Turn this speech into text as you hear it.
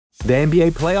The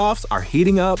NBA playoffs are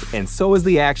heating up, and so is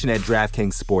the action at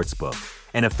DraftKings Sportsbook,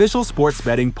 an official sports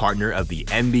betting partner of the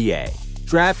NBA.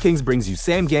 DraftKings brings you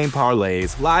same-game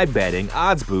parlays, live betting,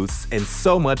 odds boosts, and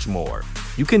so much more.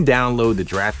 You can download the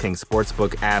DraftKings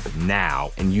Sportsbook app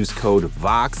now and use code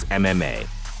VOXMMA.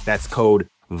 That's code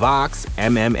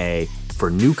VOXMMA for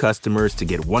new customers to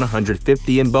get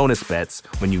 $150 in bonus bets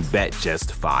when you bet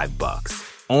just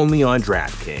 $5. Only on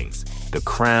DraftKings. The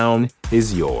crown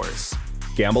is yours.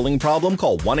 Gambling problem?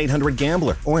 Call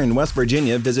 1-800-GAMBLER. Or in West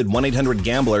Virginia, visit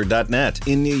 1-800-GAMBLER.net.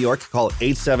 In New York, call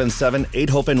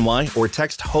 877-8-HOPE-NY or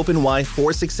text HOPE-NY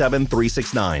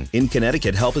 467-369. In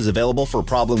Connecticut, help is available for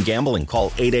problem gambling.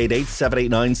 Call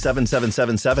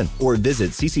 888-789-7777 or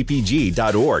visit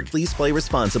ccpg.org. Please play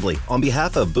responsibly. On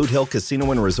behalf of Boot Hill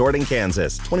Casino and Resort in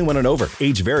Kansas, 21 and over.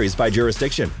 Age varies by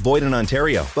jurisdiction. Void in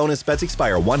Ontario. Bonus bets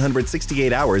expire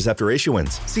 168 hours after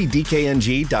issuance. See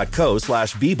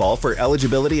dkng.co/bball for eligibility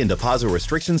and deposit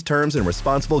restrictions, terms, and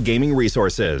responsible gaming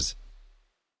resources.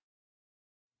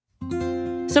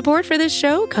 Support for this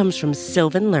show comes from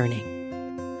Sylvan Learning.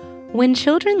 When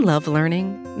children love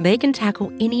learning, they can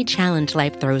tackle any challenge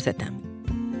life throws at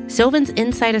them. Sylvan's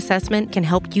Insight Assessment can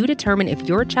help you determine if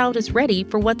your child is ready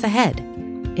for what's ahead.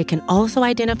 It can also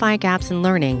identify gaps in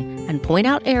learning and point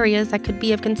out areas that could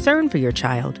be of concern for your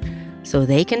child so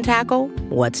they can tackle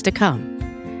what's to come.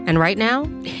 And right now,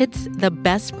 it's the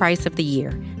best price of the year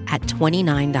at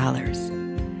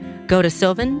 $29. Go to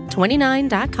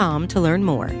sylvan29.com to learn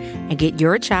more and get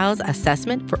your child's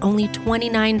assessment for only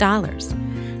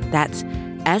 $29. That's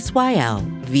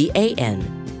SYLVAN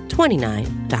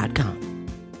 29.com.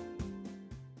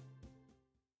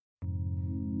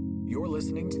 You're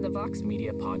listening to the Vox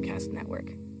Media Podcast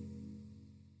Network.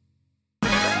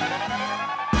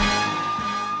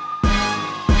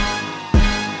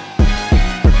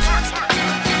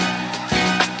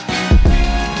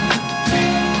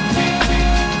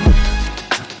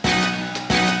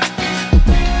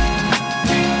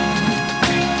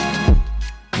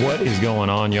 What is going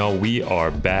on, y'all? We are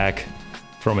back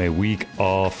from a week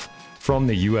off from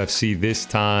the UFC, this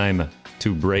time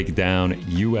to break down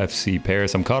UFC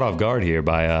Paris. I'm caught off guard here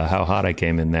by how hot I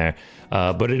came in there,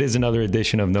 but it is another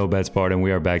edition of No Bets Barred, and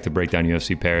we are back to break down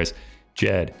UFC Paris.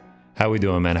 Jed, how we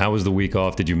doing, man? How was the week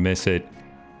off? Did you miss it?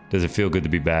 Does it feel good to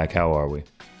be back? How are we?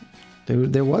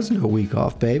 There was no week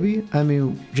off, baby. I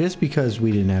mean, just because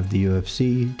we didn't have the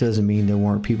UFC doesn't mean there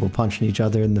weren't people punching each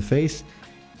other in the face.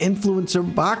 Influencer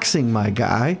boxing, my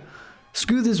guy.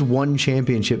 Screw this one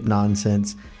championship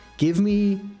nonsense. Give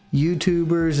me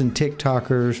YouTubers and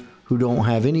TikTokers who don't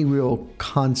have any real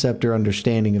concept or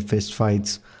understanding of fist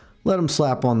fights. Let them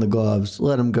slap on the gloves.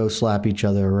 Let them go slap each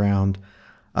other around.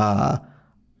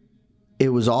 It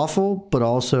was awful, but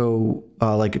also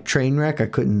like a train wreck. I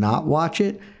could not watch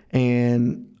it.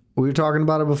 And we were talking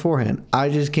about it beforehand. I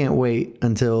just can't wait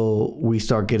until we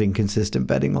start getting consistent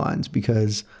betting lines,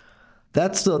 because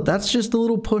that's just the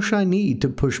little push I need to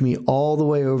push me all the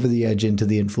way over the edge into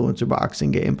the influencer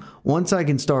boxing game. Once I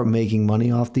can start making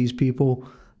money off these people,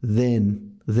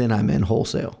 then I'm in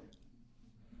wholesale.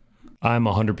 I'm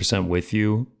 100% with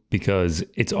you, because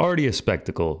it's already a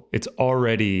spectacle. It's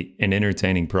already an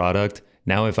entertaining product.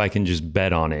 Now, if I can just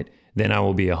bet on it, then I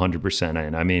will be 100%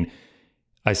 in. I mean,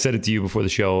 I said it to you before the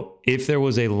show. If there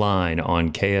was a line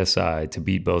on KSI to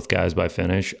beat both guys by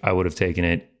finish, I would have taken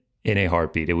it in a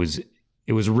heartbeat. It was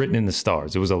written in the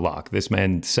stars. It was a lock. This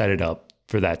man set it up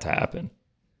for that to happen.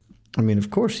 I mean, of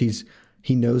course,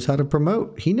 he knows how to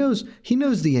promote. He knows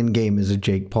the end game is a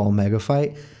Jake Paul mega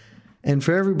fight. And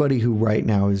for everybody who right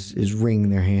now is wringing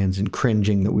their hands and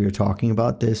cringing that we are talking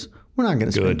about this, we're not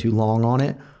going to spend too long on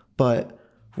it, but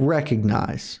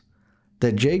recognize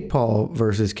that Jake Paul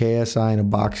versus KSI in a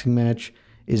boxing match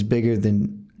is bigger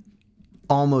than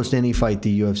almost any fight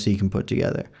the UFC can put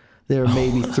together. There are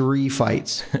maybe three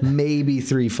fights the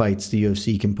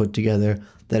UFC can put together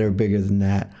that are bigger than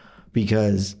that,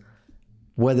 because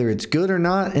whether it's good or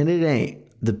not, and it ain't,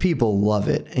 the people love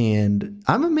it. And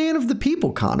I'm a man of the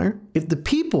people, Connor. If the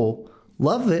people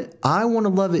love it, I want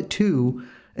to love it too.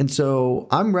 And so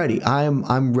I'm ready.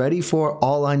 I'm ready for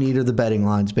all I need are the betting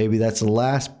lines, baby. That's the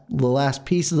last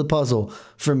piece of the puzzle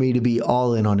for me to be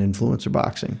all in on influencer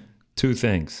boxing. Two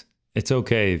things. It's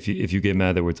okay if you get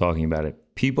mad that we're talking about it.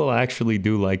 People actually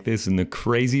do like this in the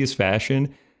craziest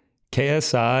fashion.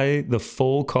 KSI, the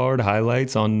full card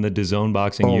highlights on the DAZN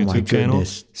Boxing YouTube channel,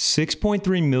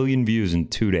 6.3 million views in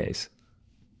 2 days.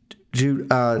 Dude,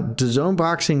 DAZN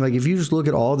Boxing, like if you just look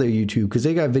at all their YouTube, because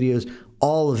they got videos,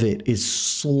 all of it is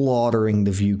slaughtering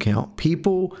the view count.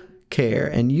 People care.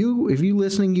 And if you're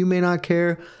listening, you may not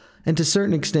care. And to a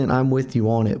certain extent, I'm with you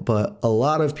on it. But a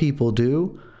lot of people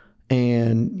do.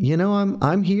 And you know,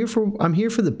 I'm here for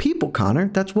the people, Connor.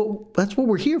 That's what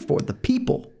we're here for, the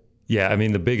people. Yeah, I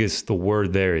mean, the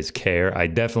word there is care. I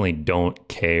definitely don't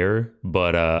care,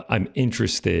 but I'm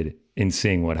interested in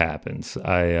seeing what happens.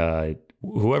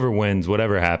 Whoever wins,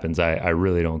 whatever happens, I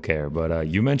really don't care. But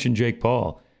you mentioned Jake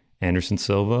Paul. Anderson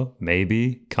Silva,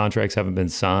 maybe. Contracts haven't been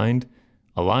signed.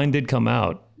 A line did come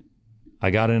out.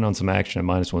 I got in on some action at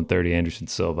 -130 Anderson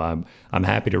Silva. I'm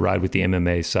happy to ride with the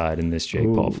MMA side in this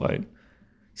Jake Paul fight.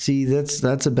 See,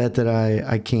 that's a bet that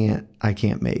I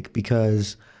can't make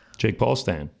because Jake Paul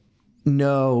stan.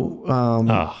 No,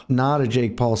 not a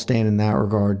Jake Paul stan in that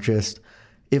regard. Just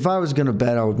if I was going to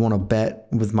bet, I would want to bet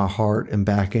with my heart and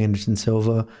back Anderson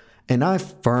Silva. And I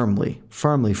firmly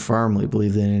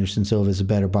believe that Anderson Silva is a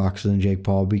better boxer than Jake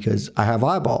Paul because I have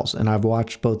eyeballs and I've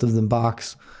watched both of them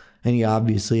box, and he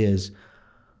obviously is.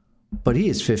 But he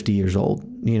is 50 years old.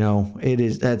 You know,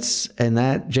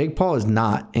 that Jake Paul is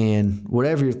not. And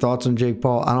whatever your thoughts on Jake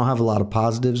Paul, I don't have a lot of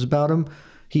positives about him.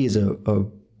 He is a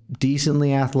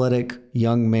decently athletic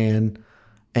young man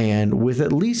and with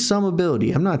at least some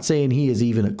ability. I'm not saying he is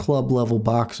even a club level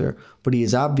boxer, but he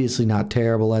is obviously not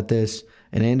terrible at this.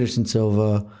 And Anderson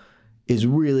Silva is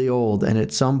really old. And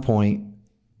at some point,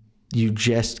 you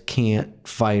just can't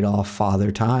fight off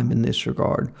father time in this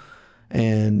regard.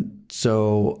 And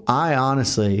so I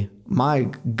honestly, my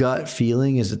gut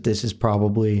feeling is that this is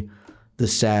probably the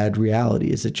sad reality,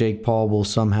 is that Jake Paul will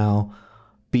somehow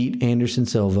beat Anderson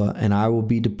Silva and I will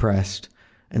be depressed.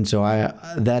 And so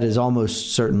that is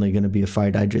almost certainly going to be a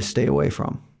fight I just stay away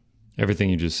from. Everything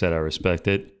you just said, I respect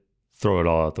it. Throw it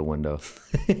all out the window.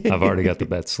 I've already got the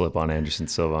bet slip on Anderson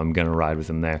Silva. I'm going to ride with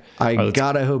him there. I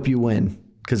gotta hope you win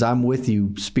because I'm with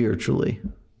you spiritually.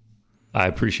 I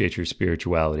appreciate your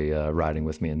spirituality riding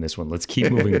with me in this one. Let's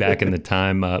keep moving back in the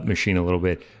time machine a little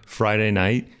bit. Friday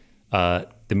night,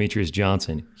 Demetrius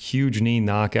Johnson, huge knee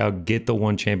knockout, get the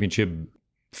one championship,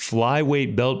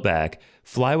 flyweight belt back.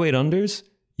 Flyweight unders,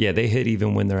 yeah, they hit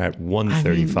even when they're at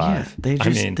 135.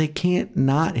 They can't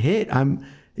not hit.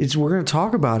 We're going to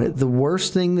talk about it. The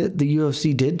worst thing that the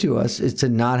UFC did to us is to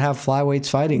not have flyweights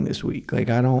fighting this week. Like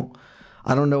I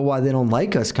don't know why they don't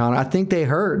like us, Connor. I think they've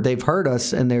heard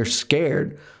us and they're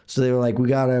scared. So they were like, we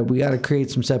gotta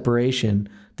create some separation.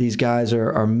 These guys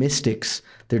are mystics.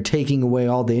 They're taking away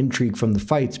all the intrigue from the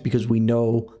fights because we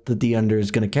know that the under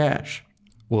is going to cash.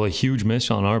 Well, a huge miss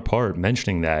on our part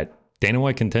mentioning that. Dana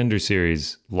White Contender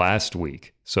Series last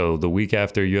week. So the week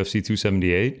after UFC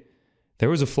 278, there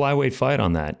was a flyweight fight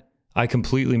on that. I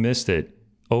completely missed it.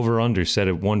 Over under set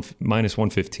at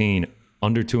 -115,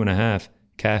 under 2.5,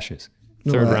 cashes.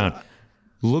 Third round.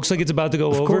 Looks like it's about to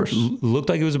go over. Course. Looked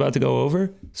like it was about to go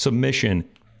over. Submission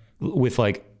with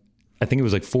I think it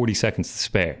was 40 seconds to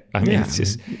spare. I mean,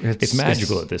 it's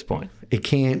magical at this point. It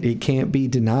can't be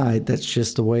denied. That's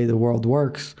just the way the world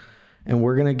works. And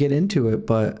we're going to get into it.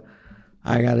 But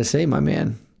I got to say, my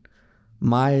man,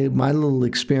 my little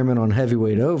experiment on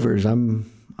heavyweight overs, I'm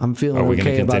feeling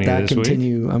okay about that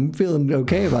continue. I'm feeling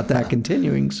okay about that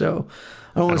continuing. So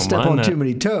I don't want to step on too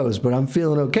many toes, but I'm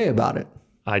feeling okay about it.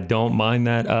 I don't mind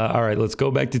that. All right, let's go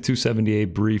back to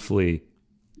 278 briefly.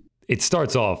 It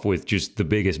starts off with just the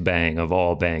biggest bang of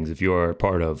all bangs. If you're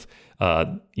part of,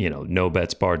 No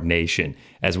Bets Barred Nation,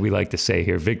 as we like to say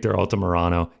here, Victor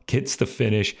Altamirano gets the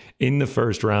finish in the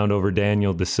first round over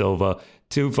Daniel Da Silva.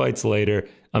 2 fights later,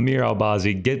 Amir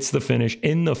Albazi gets the finish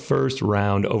in the first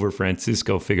round over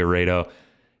Francisco Figueiredo.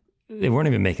 They weren't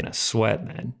even making us sweat,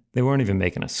 man. They weren't even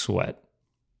making us sweat.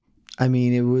 I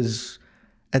mean, it was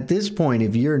at this point,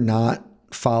 if you're not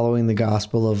following the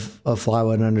gospel of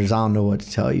flyweight unders, I don't know what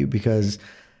to tell you because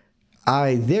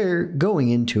they're going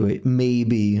into it.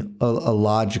 Maybe a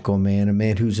logical man, a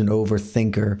man who's an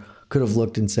overthinker, could have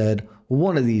looked and said, well,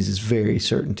 one of these is very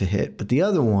certain to hit, but the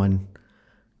other one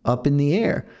up in the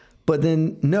air. But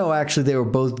then, no, actually, they were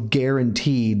both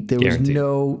guaranteed. There was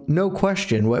no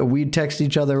question. We'd text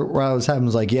each other while I was having. I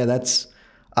was like, yeah, this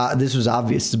was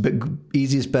obvious. It's the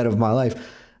easiest bet of my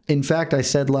life. In fact, I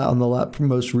said on the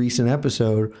most recent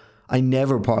episode, I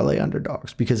never parlay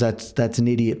underdogs because that's an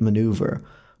idiot maneuver.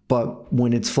 But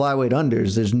when it's flyweight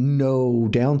unders, there's no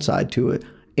downside to it.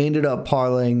 Ended up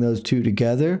parlaying those two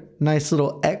together. Nice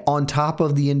little on top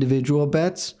of the individual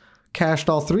bets. Cashed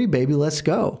all 3, baby. Let's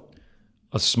go.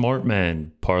 A smart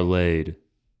man parlayed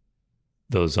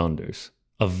those unders.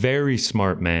 A very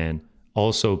smart man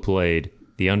also played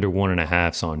the under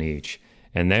 1.5s on each.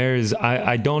 And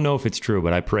I don't know if it's true,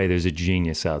 but I pray there's a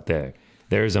genius out there.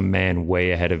 There's a man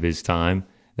way ahead of his time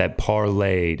that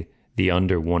parlayed the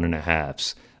under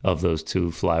 1.5s of those 2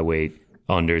 flyweight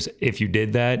unders. If you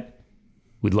did that,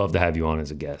 we'd love to have you on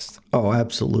as a guest. Oh,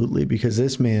 absolutely. Because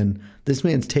this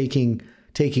man's taking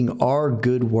our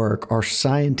good work, our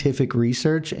scientific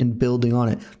research, and building on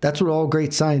it. That's what all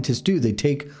great scientists do. They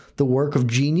take the work of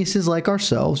geniuses like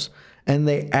ourselves and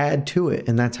they add to it.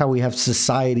 And that's how we have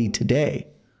society today.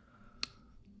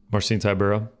 Marcin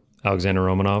Tybura, Alexander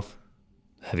Romanov,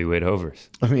 heavyweight overs.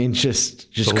 I mean, just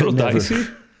It's a little dicey. It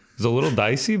was a little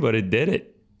dicey, but it did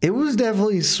it. It was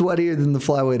definitely sweatier than the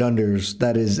flyweight unders.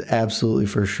 That is absolutely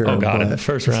for sure. Oh, God. In the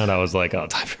first round, I was like, oh,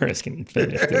 Tybura's getting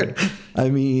finished, dude. I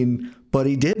mean, but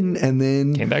he didn't. And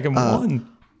then came back and won.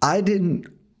 I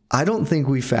don't think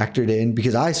we factored in,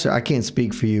 because I can't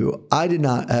speak for you. I did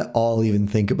not at all even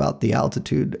think about the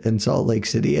altitude in Salt Lake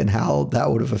City and how that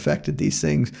would have affected these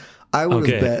things. I would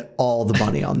have bet all the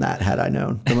money on that had I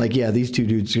known. I'm like, yeah, these two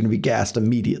dudes are going to be gassed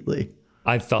immediately.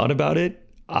 I thought about it.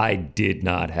 I did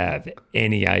not have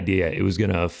any idea it was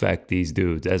going to affect these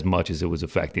dudes as much as it was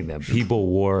affecting them. People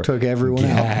were took everyone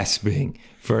gasping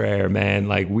for air, man.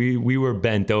 Like we were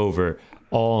bent over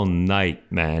all night,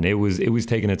 man. It was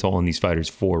taking a toll on these fighters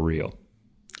for real.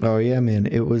 Oh yeah, man.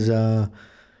 It was good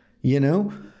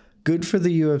for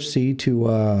the UFC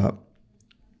to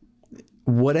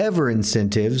whatever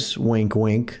incentives, wink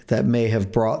wink, that may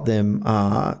have brought them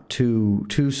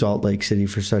to Salt Lake City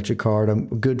for such a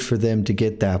card. Good for them to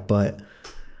get that, but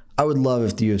I would love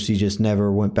if the UFC just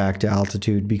never went back to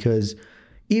altitude, because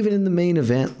even in the main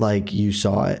event, like, you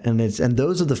saw it, and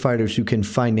those are the fighters who can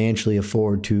financially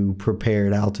afford to prepare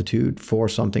at altitude for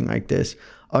something like this.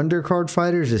 Undercard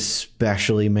fighters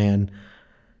especially, man,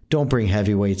 don't bring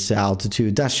heavyweights to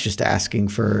altitude. That's just asking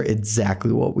for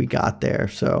exactly what we got there.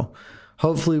 So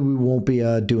hopefully we won't be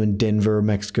doing Denver,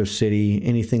 Mexico City,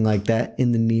 anything like that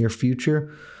in the near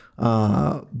future.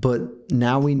 But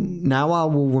now I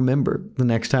will remember the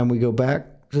next time we go back.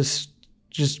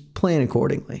 Just plan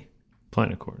accordingly.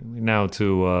 Plan accordingly. Now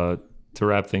to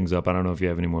wrap things up, I don't know if you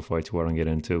have any more fights you want to get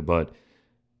into, but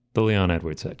the Leon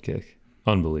Edwards head kick,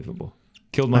 unbelievable.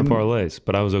 Killed my parlays,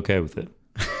 but I was okay with it.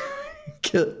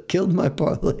 Killed my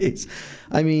parlays.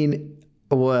 I mean,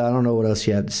 well, I don't know what else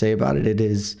you have to say about it. It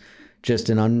is just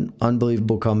an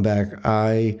unbelievable comeback.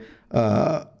 I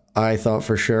thought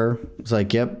for sure, it's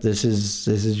like, yep, this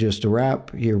is just a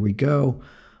wrap. Here we go.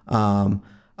 I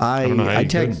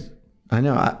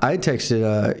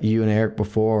texted you and Eric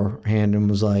beforehand and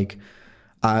was like,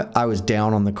 I was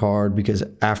down on the card because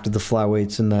after the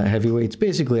flyweights and the heavyweights,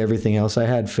 basically everything else I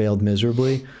had failed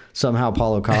miserably. Somehow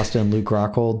Paulo Costa and Luke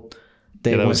Rockhold,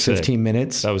 they went 15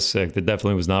 minutes. That was sick. That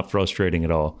definitely was not frustrating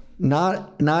at all.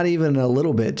 Not even a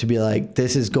little bit, to be like,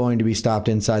 this is going to be stopped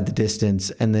inside the distance.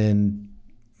 And then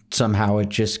somehow it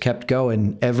just kept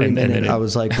going. Every minute I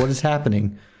was like, what is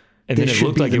happening? And then it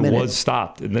looked like it was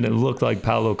stopped. And then it looked like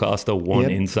Paulo Costa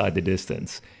won inside the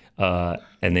distance.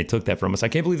 And they took that from us. I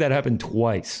can't believe that happened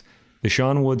twice. The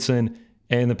Sean Woodson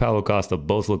and the Paulo Costa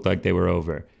both looked like they were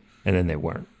over. And then they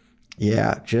weren't.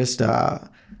 Yeah, just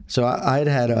so I'd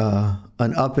had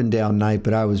an up and down night,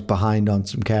 but I was behind on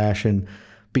some cash. And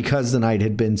because the night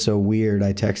had been so weird,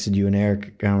 I texted you and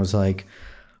Eric, and I was like,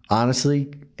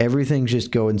 honestly, everything's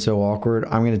just going so awkward.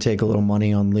 I'm going to take a little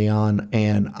money on Leon,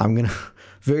 and I'm going to,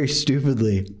 very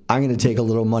stupidly, I'm going to take a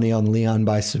little money on Leon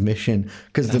by submission,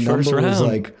 because the number was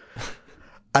like,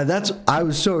 I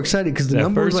was so excited because the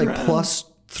number was like plus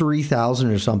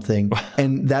 3,000 or something.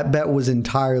 And that bet was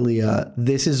entirely,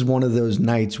 this is one of those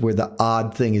nights where the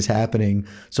odd thing is happening.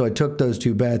 So I took those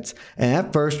two bets, and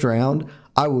that first round,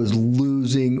 I was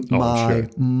losing my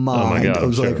mind. I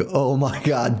was like, oh my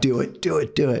God, do it.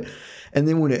 And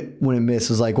then when it missed,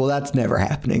 I was like, well, that's never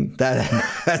happening.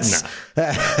 That's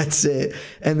it.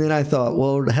 And then I thought,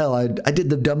 well, hell, I did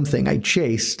the dumb thing. I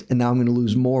chased, and now I'm going to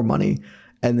lose more money.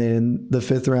 And then the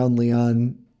fifth round,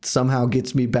 Leon somehow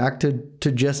gets me back to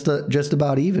just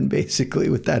about even, basically,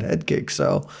 with that head kick.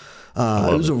 So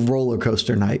it was a roller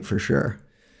coaster night for sure.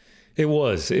 It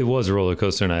was a roller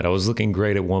coaster night. I was looking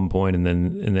great at one point, and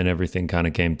then everything kind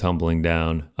of came tumbling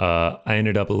down. I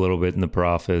ended up a little bit in the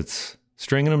profits,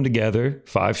 stringing them together,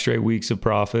 5 straight weeks of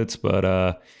profits.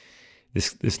 But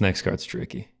this next card's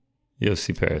tricky.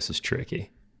 UFC Paris is tricky.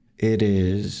 It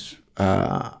is.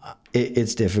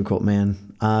 It's difficult,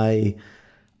 man. I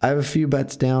have a few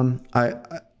bets down. As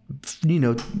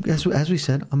we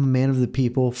said, I'm a man of the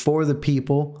people, for the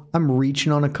people. I'm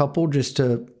reaching on a couple just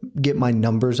to get my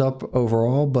numbers up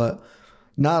overall, but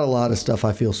not a lot of stuff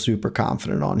I feel super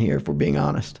confident on here, if we're being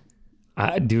honest.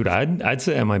 I'd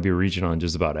say I might be reaching on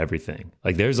just about everything.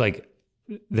 Like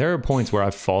there are points where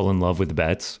I fall in love with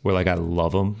bets where like I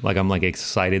love them. Like I'm like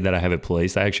excited that I have it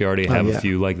placed. I actually already have a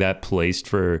few like that placed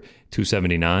for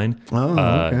 279. Oh,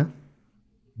 okay.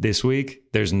 this week,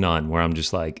 there's none where I'm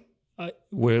just like,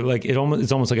 it's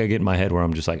almost like I get in my head where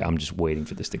I'm just like, I'm just waiting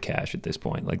for this to cash at this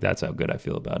point. Like, that's how good I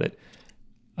feel about it.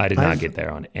 I did not get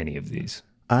there on any of these.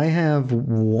 I have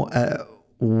one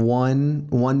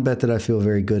bet that I feel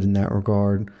very good in that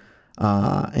regard.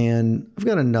 And I've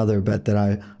got another bet that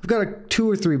I've got 2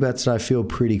 or 3 bets that I feel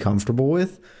pretty comfortable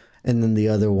with. And then the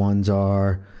other ones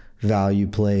are value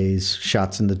plays,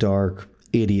 shots in the dark,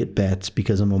 idiot bets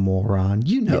because I'm a moron.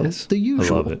 Yes, the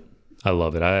usual. I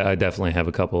love it. I definitely have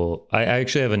a couple. I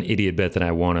actually have an idiot bet that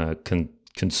I want to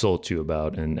consult you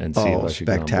about and see if I should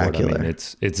spectacular. get on board. I mean,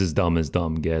 it's as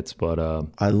dumb gets, but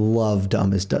I love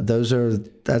dumb as dumb.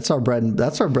 That's our bread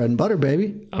and butter,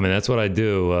 baby. I mean, that's what I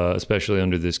do, especially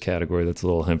under this category. That's a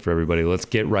little hint for everybody. Let's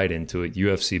get right into it.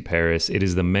 UFC Paris. It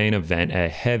is the main event, a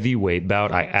heavyweight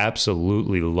bout. I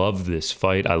absolutely love this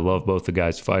fight. I love both the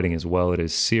guys fighting as well. It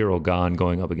is Ciryl Gane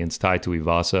going up against Tai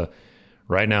Tuivasa.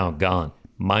 Right now, Gane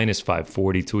minus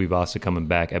 540. Tuivasa coming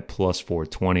back at plus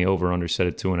 420. Over under set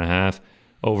at 2.5.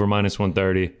 Over minus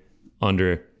 130.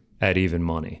 Under at even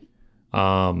money.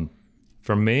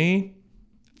 For me,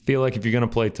 feel like if you're going to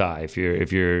play Tai, if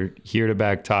you're here to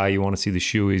back Tai, you want to see the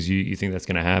shoeies, you think that's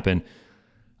going to happen,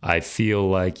 I feel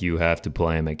like you have to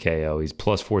play him at KO. He's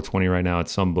plus 420 right now at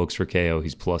some books for KO.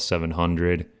 He's plus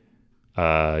 700.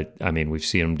 I mean, we've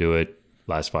seen him do it.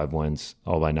 Last 5 wins,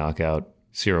 all by knockout.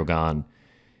 Ciryl Gane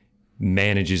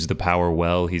manages the power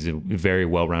well. He's a very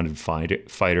well-rounded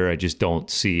fighter. I just don't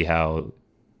see how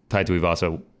Tai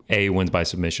Tuivasa, A, wins by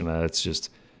submission. That's just,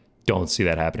 don't see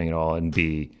that happening at all. And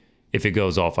B, if it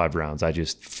goes all 5 rounds, I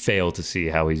just fail to see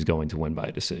how he's going to win by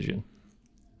a decision.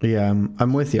 Yeah,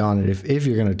 I'm with you on it. If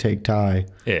you're going to take Tai,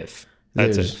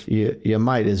 That's it. You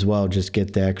might as well just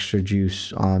get the extra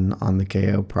juice on the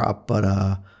KO prop. But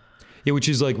yeah, which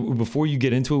is like, before you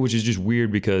get into it, which is just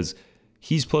weird because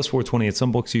he's plus 420. At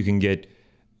some books you can get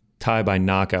Tai by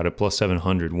knockout at plus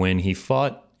 700. When he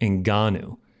fought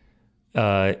Ngannou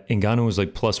was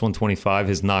like plus 125.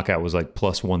 His knockout was like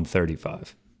plus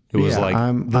 135. It was like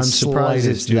I'm surprised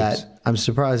it's juice. I'm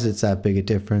surprised it's that big a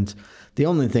difference. The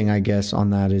only thing I guess on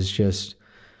that is just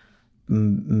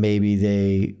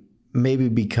maybe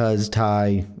because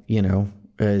Tai,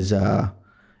 is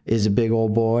a big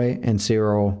old boy and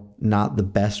Ciryl not the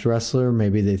best wrestler.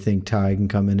 Maybe they think Tai can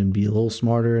come in and be a little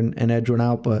smarter and edge one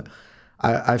out. But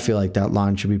I feel like that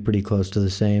line should be pretty close to the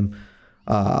same.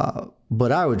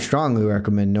 But I would strongly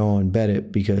recommend no one bet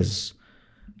it because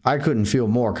I couldn't feel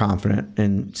more confident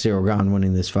in Ciryl Gane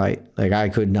winning this fight. Like, I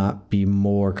could not be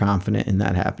more confident in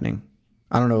that happening.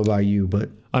 I don't know about you, but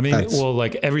I mean, well,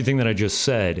 like everything that I just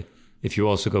said, if you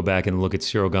also go back and look at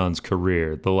Ciryl Gane's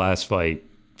career, the last fight,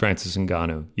 Francis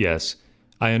Ngannou, yes,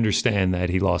 I understand that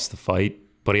he lost the fight,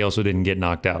 but he also didn't get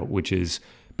knocked out, which is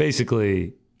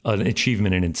basically an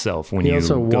achievement in itself. When he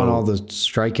also won all the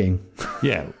striking.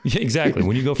 Yeah, exactly.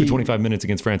 When you go for 25 minutes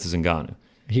against Francis Ngannou.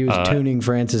 He was tuning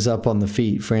Francis up on the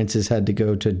feet. Francis had to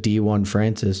go to D1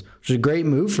 Francis, which is a great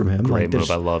move from him. Great move.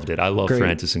 I loved it. I love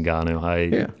Francis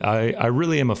Ngannou. I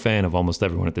really am a fan of almost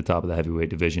everyone at the top of the heavyweight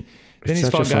division. Then he's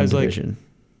fought guys like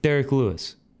Derek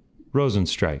Lewis,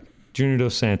 Rosenstrike, Junior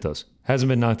Dos Santos. Hasn't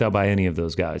been knocked out by any of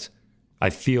those guys. I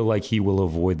feel like he will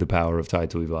avoid the power of Tai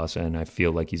Tuivasa, and I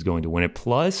feel like he's going to win it.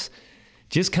 Plus,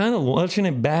 just kind of watching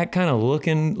it back, kind of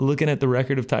looking at the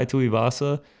record of Tai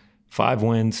Tuivasa, 5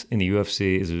 wins in the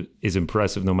UFC is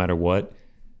impressive no matter what.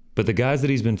 But the guys that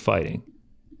he's been fighting,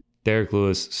 Derek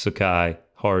Lewis, Sakai,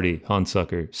 Hardy,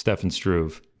 Hunsucker, Stefan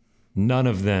Struve, none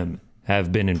of them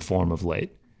have been in form of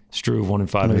late. Struve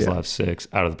 1-5 in his last 6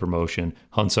 out of the promotion.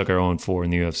 Hunsucker 0-4 in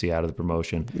the UFC out of the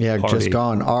promotion. Yeah, Hardy, just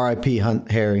gone. R.I.P.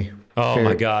 Harry. Oh, Harry,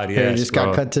 my God, yes, Harry just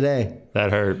got cut today.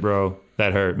 That hurt, bro.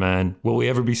 That hurt, man. Will we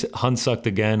ever be Hunsucked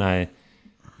again? I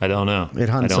don't know. It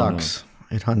Hunsucks.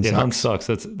 It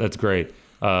Hunsucks. That's great.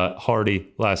 Hardy,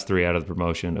 last 3 out of the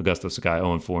promotion. Augusto Sakai,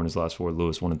 0-4 in his last 4.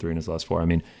 Lewis, 1-3 in his last 4. I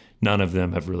mean, none of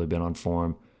them have really been on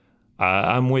form.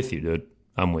 I'm with you, dude.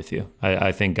 I'm with you.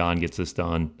 I think Gane gets this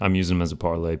done. I'm using him as a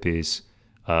parlay piece.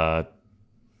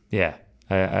 Yeah,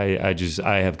 I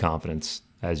have confidence,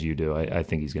 as you do. I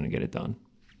think he's going to get it done.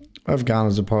 I've Gane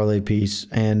as a parlay piece,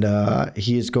 and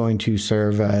he is going to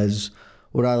serve as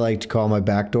what I like to call my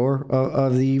backdoor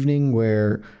of the evening,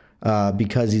 where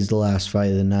because he's the last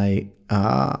fight of the night,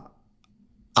 I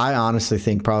honestly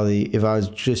think probably if I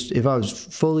was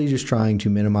fully just trying to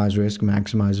minimize risk,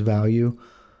 maximize value,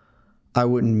 I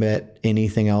wouldn't bet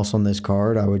anything else on this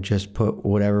card. I would just put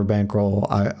whatever bankroll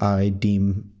I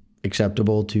deem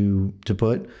acceptable to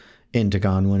put into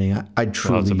Gane winning. I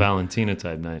truly. Well, it's a Valentina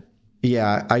type night.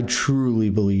 Yeah, I truly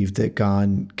believe that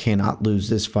Gane cannot lose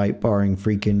this fight barring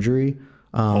freak injury.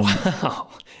 Wow.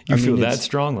 You feel that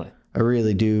strongly? I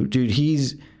really do. Dude,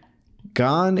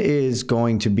 Gane is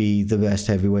going to be the best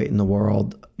heavyweight in the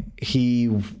world. He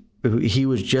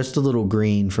was just a little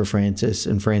green for Francis,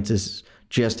 and Francis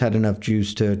just had enough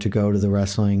juice to go to the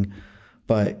wrestling.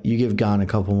 But you give Gane a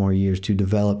couple more years to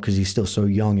develop because he's still so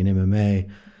young in MMA.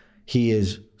 He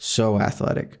is so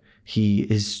athletic. He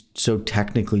is so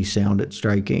technically sound at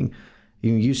striking.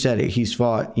 You said it. He's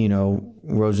fought,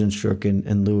 Rosenstruck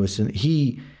and Lewis, and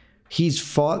he's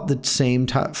fought the same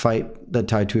fight that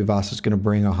Tai Tuivasa is going to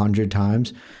bring 100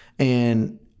 times.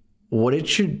 And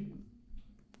the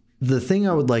thing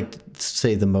I would like to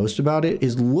say the most about it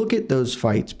is look at those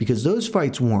fights, because those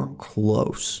fights weren't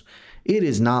close. It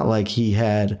is not like he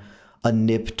had a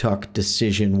nip-tuck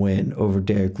decision win over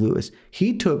Derek Lewis.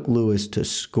 He took Lewis to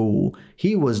school.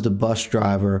 He was the bus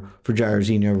driver for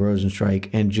Jairzinho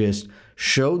Rozenstruik and just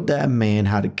showed that man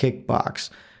how to kickbox.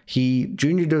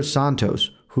 Junior Dos Santos,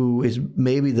 who is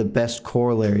maybe the best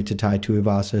corollary to Tai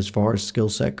Tuivasa as far as skill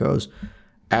set goes,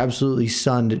 absolutely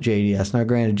sunned JDS. Now,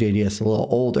 granted, JDS a little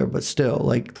older, but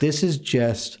still, this is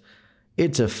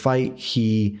it's a fight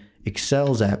he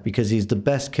excels at because he's the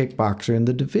best kickboxer in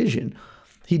the division.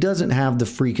 He doesn't have the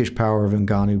freakish power of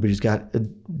Ngannou, but he's got a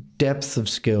depth of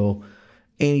skill,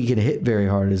 and he can hit very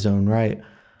hard in his own right.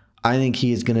 I think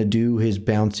he is going to do his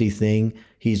bouncy thing.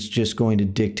 He's just going to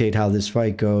dictate how this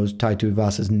fight goes. Tai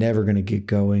Tuivasa is never going to get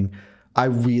going. I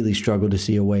really struggle to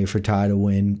see a way for Tai to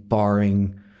win,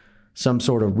 barring some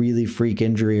sort of really freak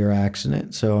injury or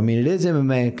accident. So, it is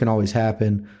MMA. It can always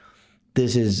happen.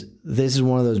 This is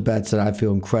one of those bets that I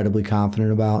feel incredibly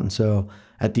confident about. And so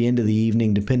at the end of the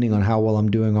evening, depending on how well I'm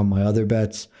doing on my other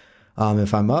bets,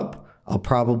 if I'm up, I'll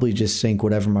probably just sink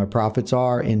whatever my profits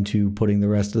are into putting the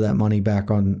rest of that money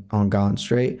back on Gane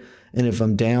straight. And if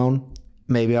I'm down,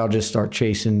 maybe I'll just start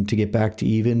chasing to get back to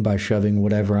even by shoving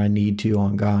whatever I need to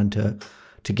on Gane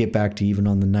to get back to even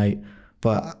on the night.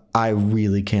 But I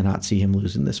really cannot see him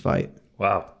losing this fight.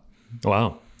 Wow.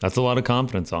 That's a lot of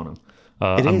confidence on him.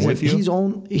 I'm with you.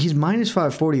 He's minus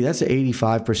 540. That's an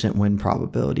 85% win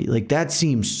probability. That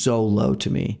seems so low to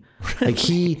me.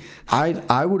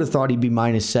 I would have thought he'd be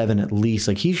minus 7 at least.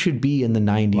 He should be in the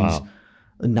 90s, wow.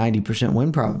 90%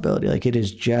 win probability. It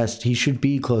is he should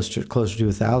be closer to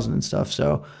 1,000 and stuff.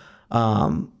 So,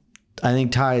 I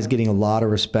think Tai is getting a lot of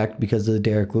respect because of the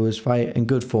Derek Lewis fight, and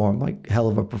good for him, hell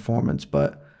of a performance.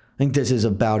 But I think this is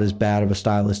about as bad of a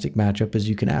stylistic matchup as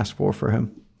you can ask for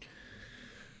him.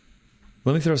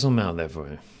 Let me throw something out there for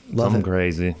you. Love something it.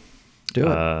 Crazy. Do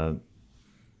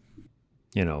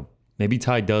it. Maybe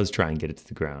Tai does try and get it to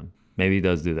the ground. Maybe he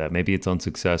does do that. Maybe it's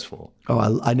unsuccessful.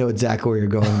 Oh, I know exactly where you're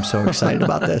going. I'm so excited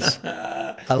about this.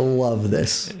 I love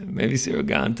this. Maybe Ciryl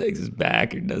Gane takes his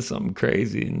back or does something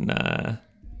crazy. And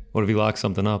what if he locks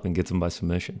something up and gets him by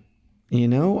submission?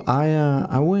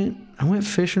 I went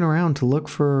fishing around to look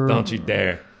for. Don't you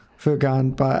dare. For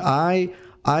Gane, but I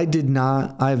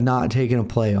have not taken a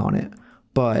play on it.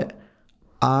 But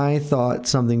I thought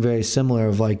something very similar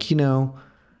of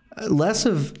less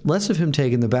of him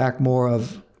taking the back, more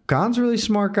of Gane's a really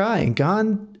smart guy, and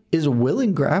Gane is a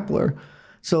willing grappler.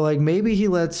 So maybe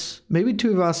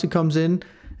Tuivasa comes in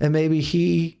and maybe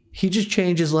he just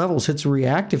changes levels, hits a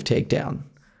reactive takedown.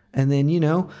 And then,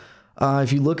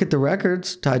 if you look at the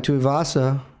records, Tai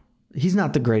Tuivasa, he's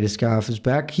not the greatest guy off his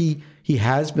back. He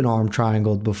has been arm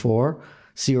triangled before.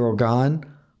 Ciryl Gane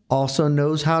also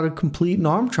knows how to complete an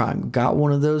arm triangle. Got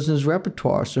one of those in his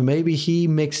repertoire. So maybe he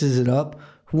mixes it up.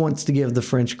 Wants to give the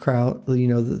French crowd,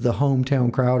 the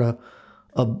hometown crowd,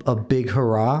 a big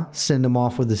hurrah. Send him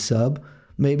off with a sub.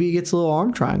 Maybe he gets a little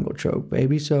arm triangle choke,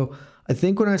 baby. So I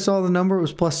think when I saw the number, it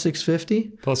was plus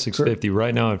 650. Plus 650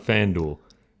 right now at FanDuel.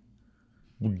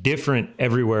 Different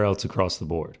everywhere else across the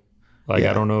board. I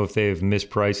don't know if they've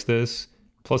mispriced this.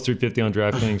 Plus 350 on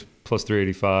DraftKings, plus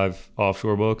 385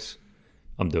 offshore books.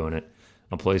 I'm doing it.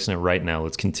 I'm placing it right now.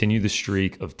 Let's continue the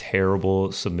streak of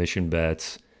terrible submission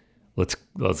bets. Let's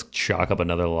chalk up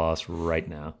another loss right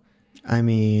now.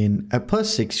 At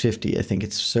plus 650, I think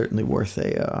it's certainly worth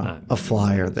a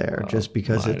flyer there, just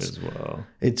because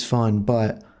it's fun.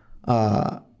 But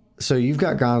so you've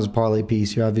got Gane's parlay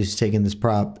piece. You're obviously taking this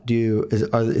prop.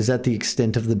 Is that the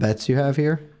extent of the bets you have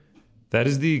here? That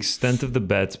is the extent of the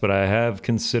bets, but I have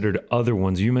considered other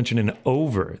ones. You mentioned an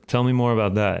over. Tell me more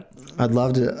about that. I'd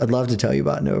love to tell you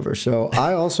about an over. So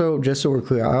I also, just so we're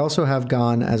clear, I also have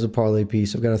Gane as a parlay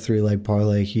piece. I've got a 3-leg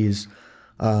parlay. He's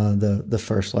the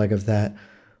first leg of that.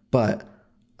 But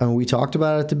we talked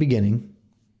about it at the beginning.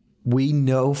 We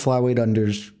know flyweight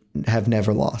unders have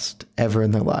never lost ever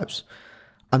in their lives.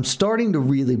 I'm starting to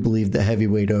really believe the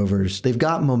heavyweight overs, they've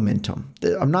got momentum.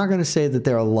 I'm not going to say that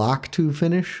they're a lock to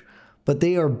finish, but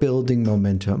they are building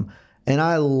momentum. And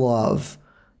I love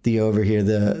the over here.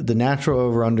 The natural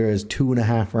over-under is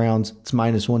 2.5 rounds. It's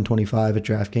minus 125 at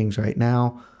DraftKings right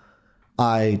now.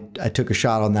 I took a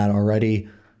shot on that already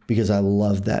because I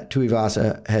love that.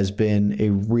 Tuivasa has been a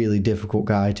really difficult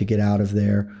guy to get out of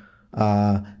there.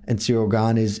 And Ciryl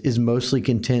Gane is mostly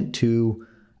content to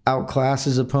outclass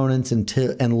his opponents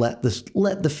and let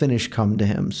the finish come to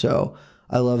him. So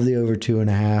I love the over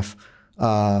 2.5.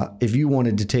 If you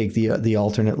wanted to take the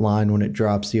alternate line when it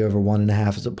drops, the over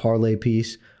 1.5 as a parlay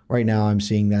piece, right now I'm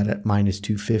seeing that at minus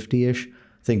 250-ish.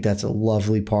 I think that's a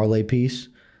lovely parlay piece.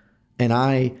 And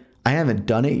I haven't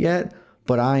done it yet,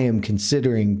 but I am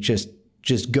considering just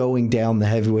going down the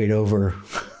heavyweight over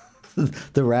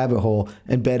the rabbit hole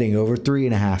and betting over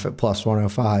 3.5 at plus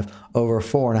 105, over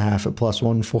 4.5 at plus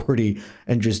 140,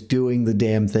 and just doing the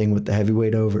damn thing with the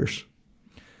heavyweight overs.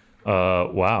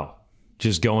 Wow.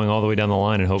 Just going all the way down the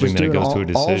line and hoping that it goes to a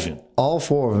decision. All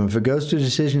four of them. If it goes to a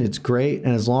decision, it's great.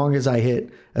 And as long as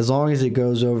it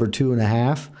goes over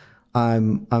 2.5,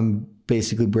 I'm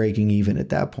basically breaking even at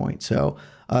that point. So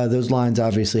those lines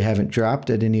obviously haven't dropped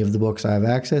at any of the books I have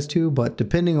access to, but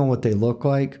depending on what they look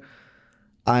like,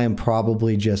 I am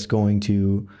probably just going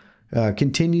to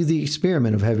continue the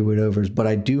experiment of heavyweight overs. But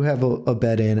I do have a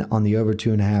bet in on the over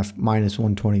 2.5 minus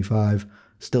 125.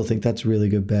 Still think that's a really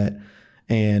good bet.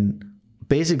 And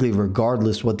basically,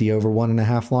 regardless what the over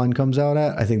 1.5 line comes out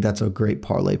at, I think that's a great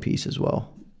parlay piece as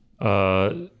well.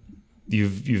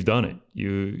 You've done it.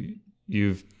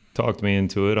 You've talked me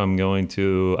into it. I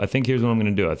think here's what I'm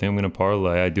going to do. I think I'm going to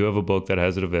parlay. I do have a book that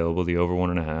has it available, the over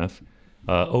 1.5.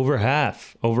 Over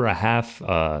a half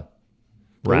round.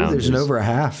 There's an over a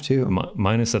half too.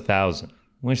 Minus 1,000.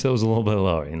 Wish that was a little bit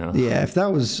lower, you know? Yeah, if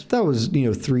that was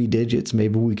 3 digits,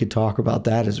 maybe we could talk about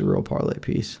that as a real parlay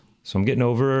piece. So I'm getting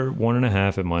over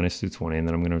 1.5 at minus 220, and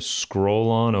then I'm going to scroll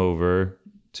on over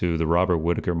to the Robert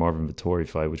Whittaker Marvin Vettori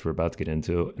fight, which we're about to get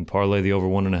into, and parlay the over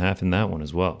 1.5 in that one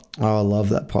as well. Oh, I love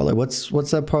that parlay. What's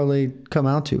that parlay come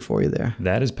out to for you there?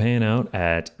 That is paying out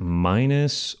at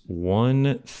minus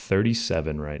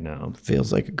 137 right now.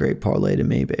 Feels like a great parlay to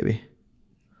me, baby.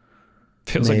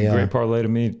 Feels like a great parlay to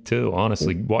me too,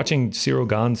 honestly. Watching Ciryl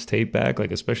Gane's tape back,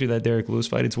 like especially that Derek Lewis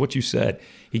fight, it's what you said.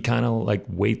 He kind of like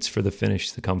waits for the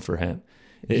finish to come for him.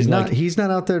 He's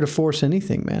not out there to force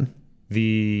anything, man.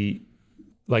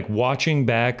 Like watching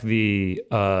back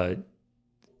just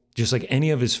like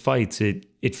any of his fights,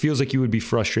 it feels like you would be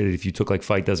frustrated if you took like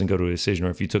fight doesn't go to a decision, or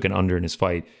if you took an under in his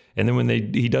fight. And then when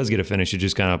he does get a finish, it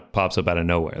just kind of pops up out of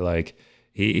nowhere. Like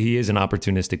he is an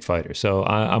opportunistic fighter. So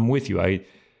I'm with you.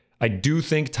 I do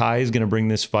think Ty is going to bring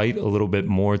this fight a little bit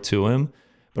more to him,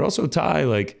 but also Ty,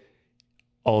 like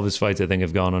all of his fights, I think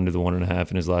have gone under the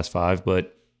 1.5 in his last 5,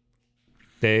 but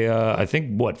they, I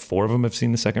think 4 of them have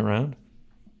seen the second round.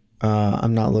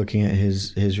 I'm not looking at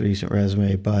his recent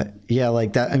resume, but yeah,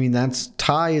 like that. I mean,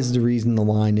 Ty is the reason the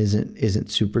line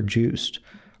isn't super juiced,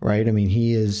 right? I mean,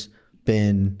 he is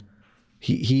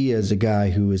a guy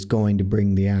who is going to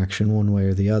bring the action one way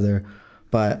or the other,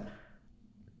 but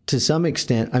to some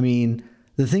extent, I mean,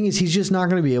 the thing is, he's just not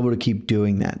going to be able to keep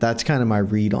doing that. That's kind of my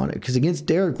read on it. Because against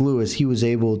Derek Lewis, he was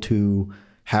able to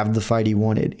have the fight he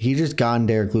wanted. He just got in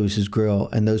Derek Lewis's grill,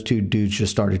 and those two dudes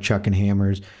just started chucking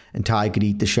hammers, and Ty could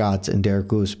eat the shots, and Derek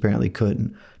Lewis apparently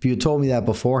couldn't. If you had told me that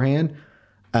beforehand,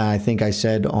 I think I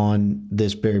said on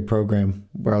this very program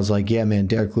where I was like, yeah, man,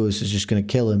 Derek Lewis is just going to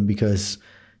kill him because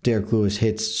Derek Lewis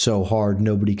hits so hard,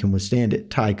 nobody can withstand it.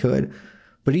 Ty could.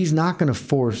 But he's not going to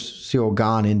force Ciryl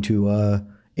Gane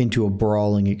into a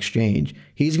brawling exchange.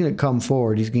 He's going to come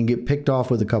forward. He's going to get picked off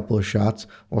with a couple of shots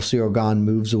while Ciryl Gane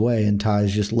moves away, and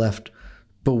Ty's just left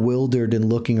bewildered and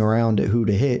looking around at who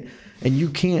to hit. And you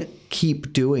can't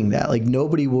keep doing that. Like,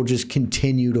 nobody will just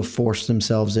continue to force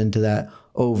themselves into that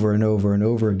over and over and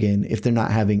over again if they're not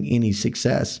having any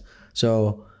success.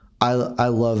 So I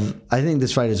think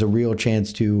this fight has a real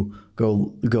chance to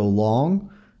go long.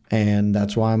 And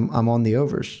that's why I'm on the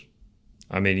overs.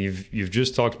 I mean, you've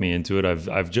just talked me into it. I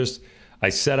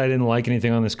said I didn't like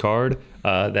anything on this card.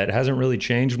 That hasn't really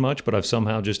changed much, but I've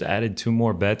somehow just added 2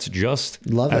 more bets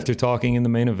after talking in the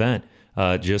main event.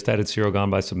 Just added Ciryl Gane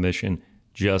by submission.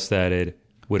 Just added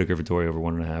Whittaker Vettori over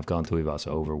 1.5. Gane Tuivasa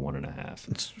over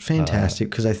 1.5. It's fantastic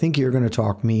because I think you're going to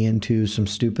talk me into some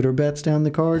stupider bets down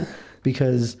the card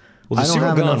because I don't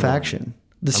have enough action.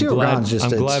 The Ciryl Gane's just...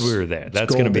 I'm glad we were there.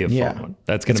 That's going to be a fun one.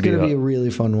 It's going to be a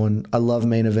really fun one. I love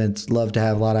main events. Love to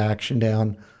have a lot of action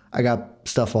down. I got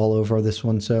stuff all over this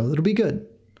one, so it'll be good.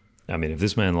 I mean, if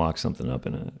this man locks something up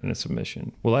in a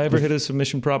submission, will I ever hit a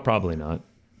submission prop? Probably not.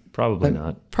 Probably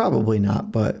not. Probably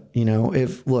not. But,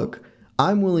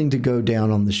 I'm willing to go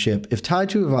down on the ship. If Tai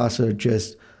Tuivasa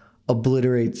just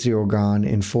obliterates Ciryl Gane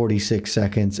in 46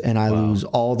 seconds and I lose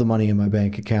all the money in my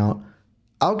bank account,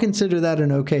 I'll consider that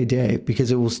an okay day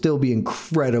because it will still be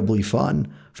incredibly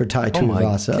fun for Tai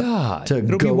Tuivasa to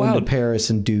go into Paris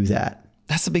and do that.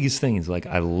 That's the biggest thing is like,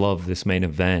 I love this main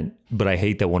event, but I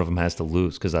hate that one of them has to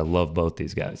lose because I love both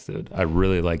these guys, dude. I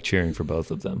really like cheering for both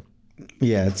of them.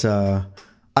 Yeah, it's I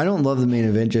don't love the main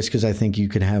event just because I think you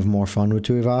can have more fun with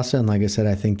Tuivasa. And like I said,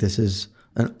 I think this is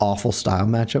an awful style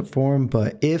matchup for him.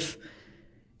 But if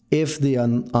the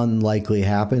unlikely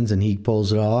happens and he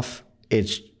pulls it off,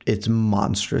 it's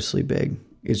monstrously big.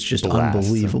 It's just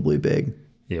unbelievably big.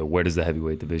 Yeah, where does the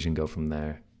heavyweight division go from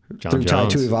there? Through Tai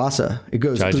Tuivasa. It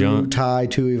goes through Tai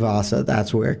Tuivasa.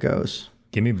 That's where it goes.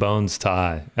 Give me Bones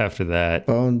Tai after that.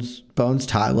 Bones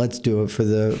Tai. Let's do it for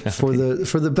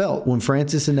the belt. When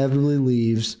Francis inevitably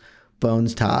leaves,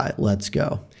 Bones Tai. Let's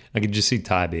go. I could just see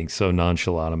Tai being so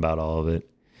nonchalant about all of it.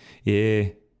 Yeah,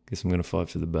 guess I'm gonna fight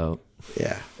for the belt.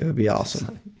 Yeah, it would be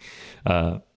awesome.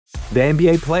 The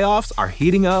NBA playoffs are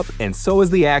heating up, and so is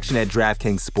the action at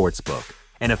DraftKings Sportsbook,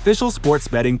 an official sports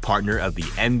betting partner of the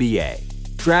NBA.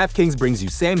 DraftKings brings you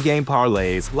same-game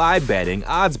parlays, live betting,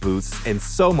 odds boosts, and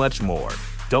so much more.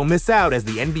 Don't miss out as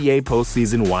the NBA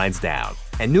postseason winds down.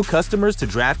 And new customers to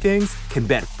DraftKings can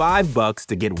bet $5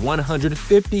 to get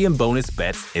 $150 in bonus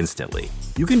bets instantly.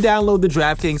 You can download the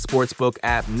DraftKings Sportsbook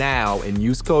app now and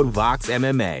use code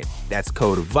VOXMMA. That's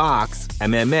code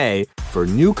VOXMMA for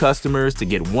new customers to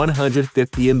get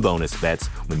 $150 in bonus bets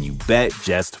when you bet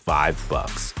just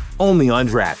 $5. Only on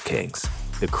DraftKings.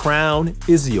 The crown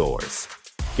is yours.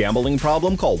 Gambling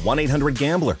problem? Call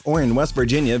 1-800-GAMBLER. Or in West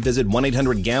Virginia, visit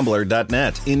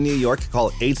 1-800-GAMBLER.net. In New York,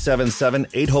 call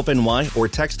 877-8-HOPE-NY or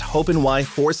text HOPE-NY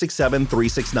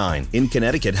 467-369. In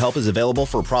Connecticut, help is available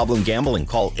for problem gambling.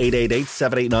 Call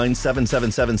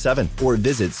 888-789-7777 or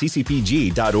visit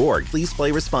ccpg.org. Please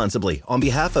play responsibly. On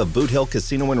behalf of Boot Hill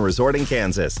Casino and Resort in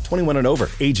Kansas, 21 and over.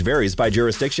 Age varies by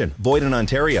jurisdiction. Void in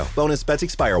Ontario. Bonus bets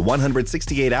expire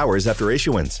 168 hours after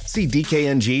issuance. See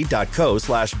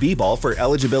dkng.co/bball for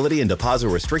eligibility and deposit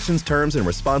restrictions, terms, and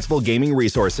responsible gaming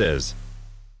resources.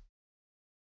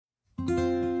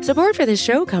 Support for this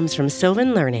show comes from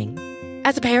Sylvan Learning.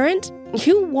 As a parent,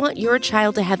 you want your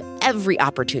child to have every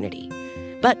opportunity,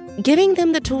 but giving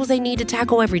them the tools they need to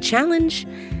tackle every challenge,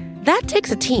 that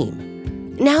takes a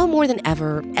team. Now more than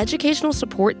ever, educational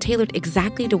support tailored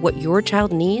exactly to what your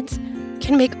child needs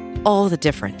can make all the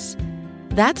difference.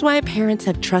 That's why parents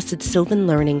have trusted Sylvan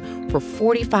Learning for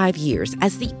 45 years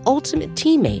as the ultimate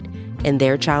teammate in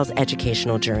their child's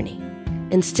educational journey,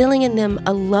 instilling in them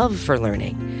a love for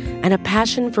learning and a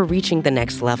passion for reaching the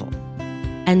next level.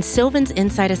 And Sylvan's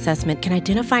Insight Assessment can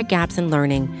identify gaps in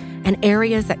learning and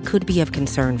areas that could be of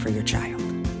concern for your child.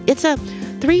 It's a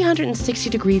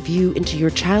 360-degree view into your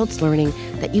child's learning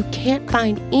that you can't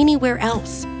find anywhere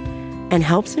else, and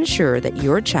helps ensure that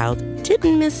your child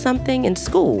didn't miss something in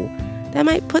school that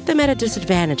might put them at a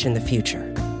disadvantage in the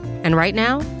future. And right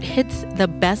now, it's the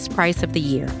best price of the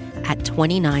year at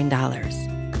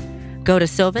 $29. Go to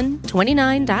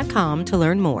sylvan29.com to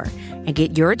learn more and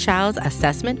get your child's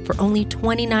assessment for only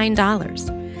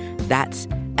 $29. That's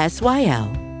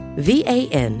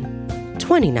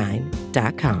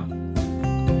SYLVAN29.com.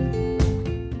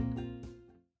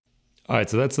 All right,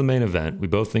 so that's the main event. We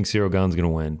both think Ciryl Gane's going to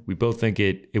win. We both think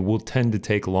it will tend to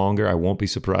take longer. I won't be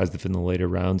surprised if in the later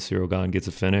rounds Ciryl Gane gets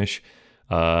a finish.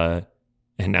 And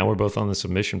now we're both on the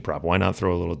submission prop. Why not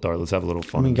throw a little dart? Let's have a little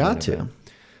fun. We got to.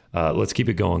 Let's keep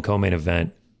it going. Co-main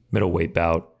event, middleweight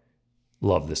bout.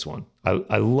 Love this one.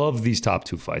 I love these top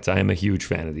two fights. I am a huge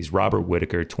fan of these. Robert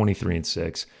Whittaker,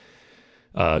 23-6,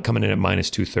 coming in at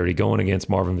 -230, going against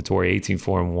Marvin Vettori,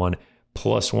 18-4-1,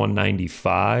 plus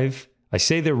 195. I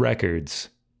say their records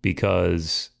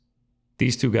because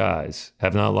these two guys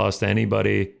have not lost to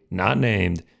anybody not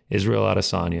named Israel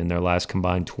Adesanya in their last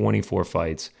combined 24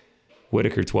 fights.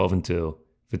 Whittaker 12-2,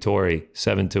 Vettori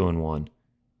 7-2-1,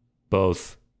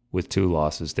 both with 2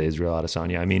 losses to Israel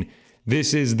Adesanya. I mean,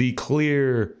 this is the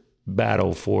clear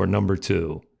battle for number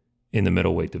 2 in the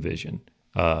middleweight division.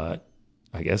 I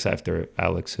guess after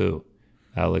Alex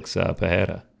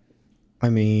Pereira. I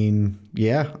mean,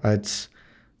 yeah, it's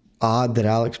odd that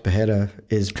Alex Pereira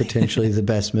is potentially the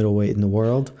best middleweight in the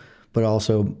world, but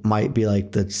also might be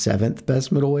like the 7th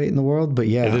best middleweight in the world. But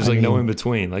yeah, there's no in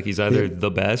between. Like he's either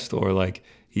the best or like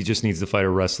he just needs to fight a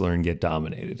wrestler and get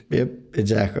dominated. Yep,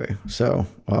 exactly. So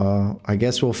I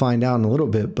guess we'll find out in a little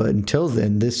bit. But until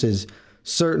then, this is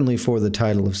certainly for the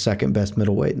title of 2nd best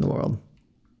middleweight in the world.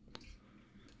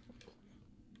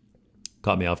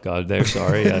 Caught me off guard there.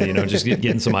 Sorry. Just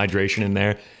getting some hydration in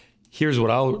there. Here's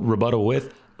what I'll rebuttal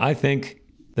with. I think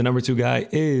the number 2 guy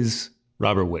is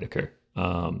Robert Whittaker.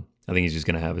 I think he's just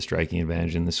going to have a striking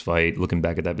advantage in this fight. Looking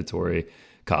back at that Vettori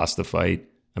Costa fight,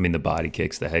 I mean, the body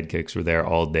kicks, the head kicks were there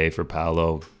all day for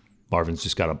Paulo. Marvin's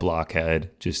just got a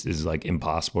blockhead, just is like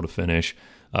impossible to finish.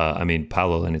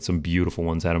 Paulo landed some beautiful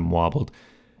ones, had him wobbled.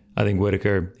 I think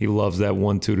Whittaker, he loves that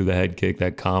 1-2 to the head kick,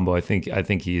 that combo. I think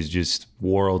he is just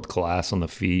world class on the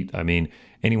feet. I mean,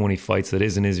 anyone he fights that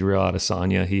isn't Israel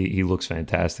Adesanya, he looks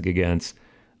fantastic against.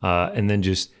 And then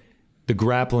just the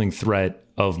grappling threat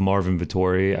of Marvin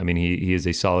Vettori. I mean, he is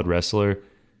a solid wrestler.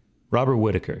 Robert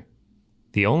Whittaker,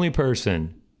 the only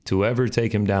person to ever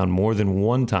take him down more than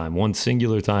one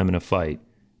singular time in a fight,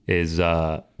 is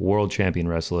world champion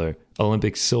wrestler,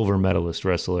 Olympic silver medalist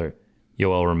wrestler,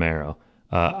 Yoel Romero.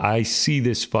 I see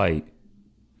this fight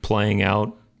playing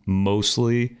out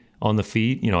mostly on the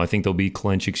feet. I think there'll be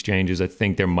clinch exchanges. I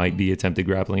think there might be attempted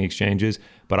grappling exchanges,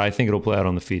 but I think it'll play out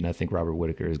on the feet, and I think Robert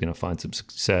Whittaker is going to find some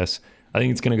success. I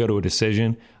think it's going to go to a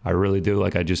decision. I really do.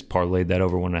 Like, I just parlayed that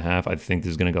over 1.5. I think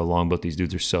this is going to go long. Both these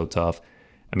dudes are so tough.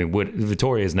 I mean,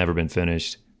 Vettori has never been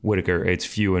finished. Whittaker, it's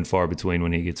few and far between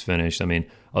when he gets finished. I mean,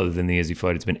 other than the Izzy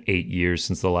fight, it's been 8 years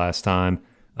since the last time.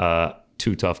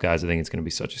 2 tough guys. I think it's going to be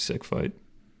such a sick fight.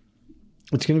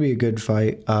 It's going to be a good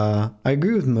fight. I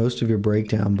agree with most of your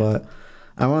breakdown, but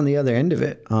I'm on the other end of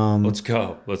it. Let's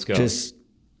go. Just,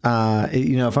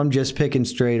 if I'm just picking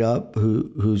straight up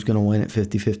who's going to win at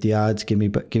 50-50 odds, give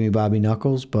me Bobby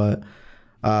Knuckles. But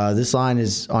this line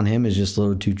is on him is just a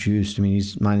little too juiced. I mean,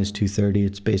 he's minus 230.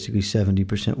 It's basically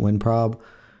 70% win prob.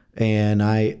 And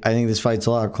I think this fight's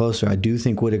a lot closer. I do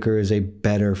think Whittaker is a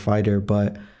better fighter,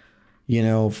 but,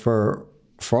 for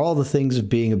all the things of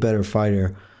being a better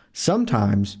fighter,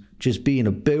 sometimes just being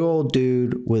a big old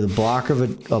dude with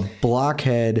a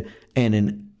blockhead and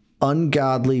an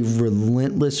ungodly,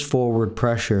 relentless forward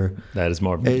pressure. That is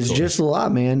Marvin Vettori. It's just a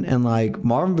lot, man. And like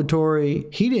Marvin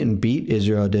Vettori, he didn't beat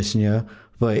Israel Adesanya,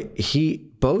 but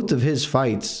both of his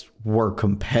fights were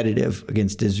competitive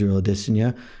against Israel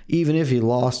Adesanya, even if he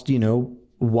lost,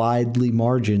 widely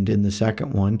margined in the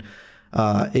second one.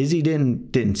 Izzy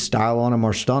didn't style on him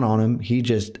or stun on him. He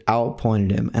just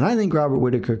outpointed him. And I think Robert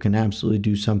Whittaker can absolutely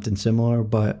do something similar,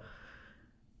 but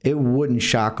it wouldn't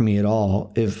shock me at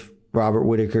all if Robert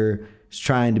Whittaker is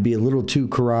trying to be a little too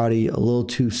karate, a little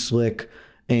too slick,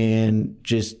 and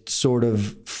just sort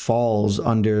of falls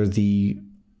under the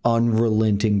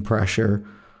unrelenting pressure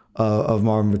of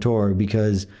Marvin Vettori,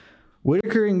 because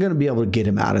Whittaker ain't going to be able to get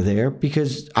him out of there,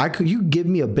 because you give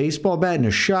me a baseball bat and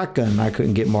a shotgun and I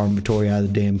couldn't get Marvin Vettori out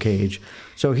of the damn cage.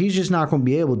 So he's just not going to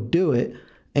be able to do it,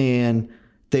 and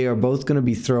they are both going to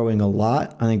be throwing a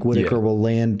lot. I think Whittaker will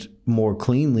land more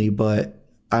cleanly, but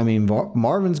I mean,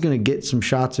 Marvin's going to get some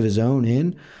shots of his own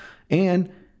in,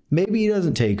 and maybe he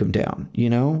doesn't take him down,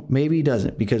 Maybe he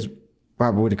doesn't, because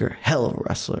Robert Whittaker, hell of a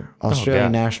wrestler.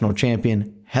 Australian national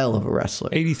champion, hell of a wrestler.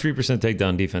 83%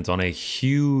 takedown defense on a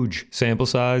huge sample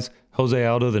size. Jose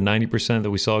Aldo, the 90%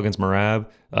 that we saw against Merab,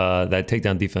 that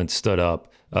takedown defense stood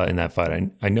up in that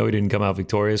fight. I know he didn't come out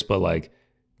victorious, but like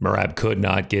Merab could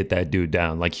not get that dude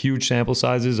down. Like, huge sample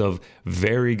sizes of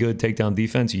very good takedown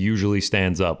defense usually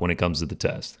stands up when it comes to the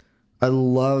test. I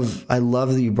love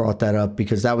that you brought that up,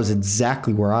 because that was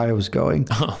exactly where I was going.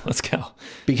 Oh, let's go.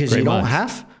 Because Great you don't minds.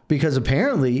 have... Because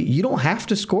apparently you don't have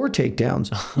to score takedowns.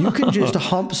 You can just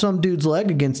hump some dude's leg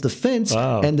against the fence,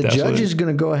 and the judge is going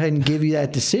to go ahead and give you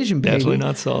that decision, baby. Definitely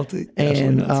not salty.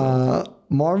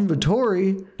 Marvin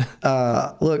Vettori,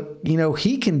 look,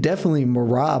 he can definitely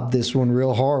Merab this one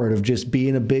real hard of just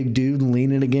being a big dude and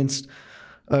leaning against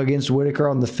Whittaker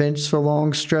on the fence for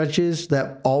long stretches,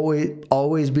 that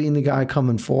always being the guy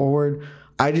coming forward.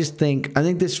 I think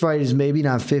this fight is maybe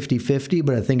not 50-50,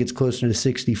 but I think it's closer to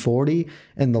 60-40,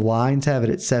 and the lines have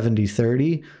it at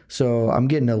 70-30. So I'm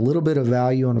getting a little bit of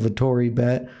value on a Vettori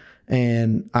bet.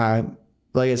 And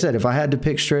like I said, if I had to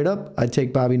pick straight up, I'd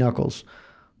take Bobby Knuckles.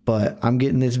 But I'm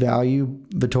getting this value,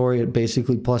 Vettori at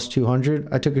basically plus 200.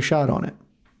 I took a shot on it.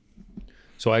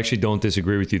 So I actually don't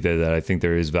disagree with you there that I think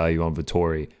there is value on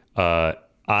Vettori.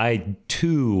 I,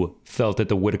 too, felt that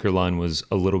the Whittaker line was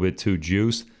a little bit too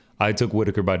juiced. I took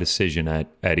Whittaker by decision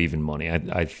at even money.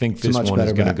 I think this one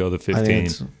is going to go the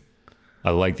 15.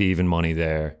 I like the even money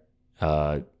there.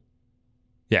 I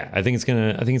think it's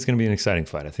gonna be an exciting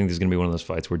fight. I think this is gonna be one of those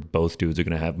fights where both dudes are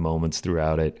gonna have moments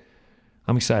throughout it.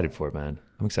 I'm excited for it, man.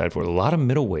 I'm excited for it. A lot of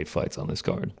middleweight fights on this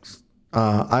card.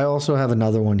 I also have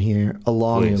another one here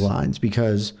along your lines,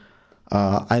 because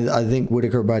I think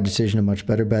Whittaker by decision a much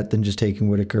better bet than just taking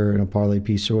Whittaker in a parlay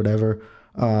piece or whatever,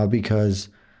 because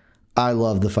I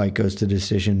love the fight goes to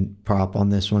decision prop on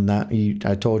this one.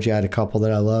 I told you I had a couple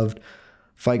that I loved.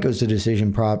 Fight goes to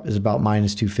decision prop is about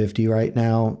minus 250 right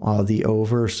now. The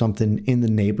over, something in the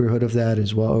neighborhood of that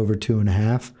is well over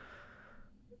 2.5.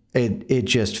 It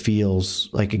just feels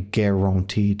like a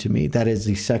guarantee to me. That is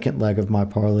the second leg of my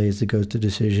parlays that goes to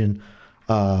decision.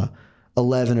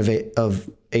 11 of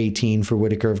 18 for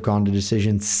Whitaker have gone to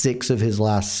decision. 6 of his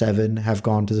last 7 have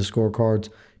gone to the scorecards.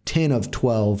 10 of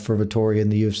 12 for Vettori in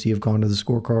the UFC have gone to the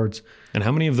scorecards. And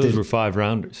how many of those were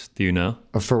 5-rounders? Do you know?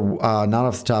 For not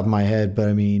off the top of my head, but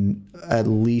I mean, at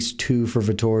least 2 for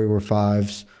Vettori were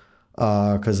 5s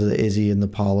because of the Izzy and the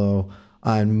Paulo.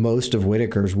 And most of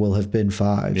Whitaker's will have been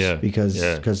 5s because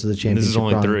of the championship. This is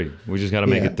only run. 3. We just got to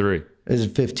make it 3.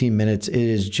 It's 15 minutes. It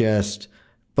is just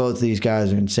both these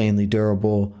guys are insanely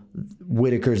durable.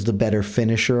 Whitaker's the better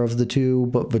finisher of the two,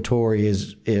 but Vettori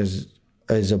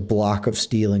is a block of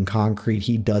steel and concrete.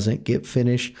 He doesn't get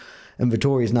finish. And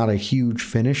Vettori is not a huge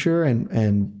finisher,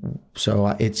 and so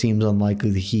it seems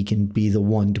unlikely that he can be the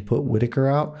one to put Whitaker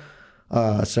out.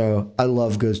 So I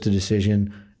love goes to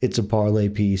decision. It's a parlay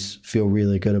piece. Feel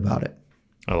really good about it.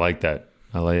 I like that.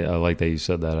 I like that you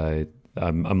said that.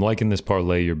 I'm liking this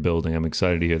parlay you're building. I'm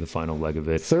excited to hear the final leg of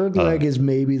it. Third leg is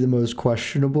maybe the most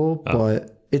questionable,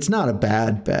 but it's not a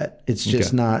bad bet. It's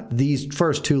just not. These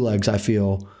first 2 legs I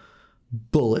feel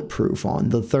bulletproof on.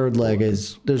 The third leg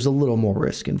there's a little more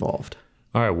risk involved.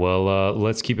 All right, well,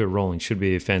 let's keep it rolling. Should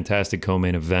be a fantastic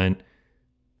co-main event.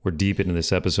 We're deep into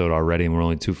this episode already, and we're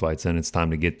only 2 fights in. It's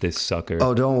time to get this sucker.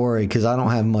 Oh, don't worry, because I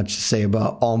don't have much to say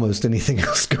about almost anything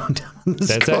else going down on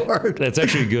this card. That's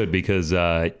actually good because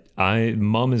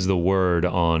mum is the word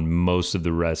on most of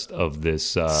the rest of this.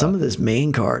 Some of this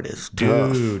main card is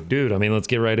tough. Dude. I mean, let's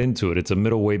get right into it. It's a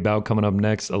middleweight bout coming up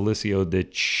next. Alessio Di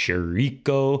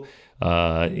Chirico.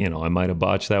 I might have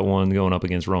botched that one going up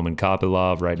against Roman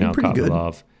Kopylov. Right now,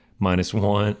 Kopylov minus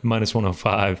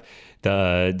 105.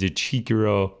 The Di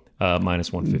Chirico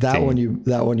minus 115.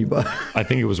 That one you bought. I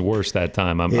think it was worse that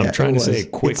time. I'm trying to say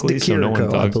it quickly so no one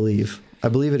talks. I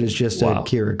believe it is just a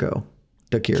Chirico.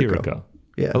 Di Chirico.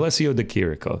 Yeah. Alessio Di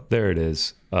Chirico. There it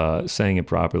is. Saying it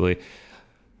properly.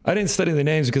 I didn't study the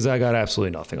names because I got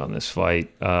absolutely nothing on this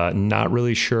fight. Not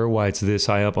really sure why it's this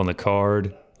high up on the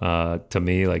card. To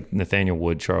me, like Nathaniel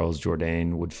Wood, Charles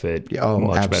Jourdain would fit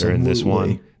much better in this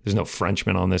one. There's no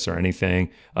Frenchman on this or anything.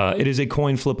 It is a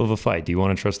coin flip of a fight. Do you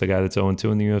want to trust the guy that's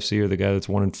 0-2 in the UFC or the guy that's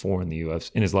 1-4 in the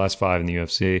UFC in his last 5 in the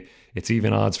UFC? It's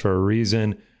even odds for a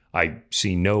reason. I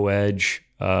see no edge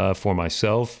for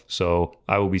myself, so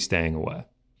I will be staying away.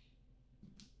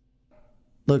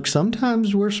 Look,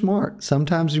 sometimes we're smart.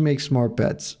 Sometimes we make smart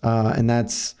bets, and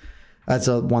that's a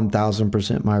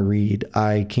 1,000% my read.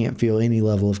 I can't feel any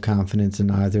level of confidence in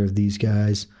either of these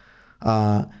guys.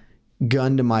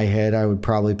 Gun to my head, I would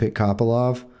probably pick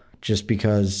Kopylov just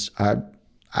because I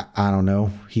don't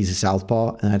know. He's a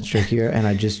southpaw, and that's trickier. And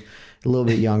I just a little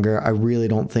bit younger. I really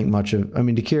don't think much of. I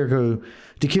mean, Di Chirico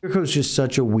is just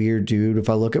such a weird dude. If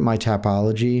I look at my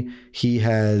Tapology, he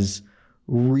has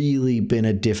really been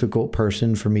a difficult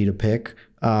person for me to pick.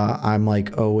 I'm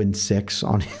like 0-6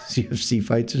 on his UFC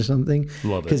fights or something.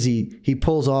 Love it. Because he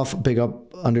pulls off big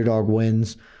underdog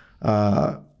wins,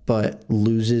 but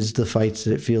loses the fights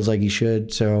that it feels like he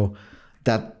should. So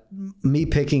that me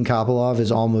picking Kopylov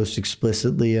is almost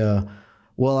explicitly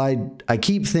I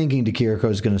keep thinking Di Chirico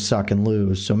is going to suck and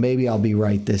lose, so maybe I'll be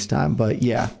right this time. But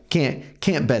yeah,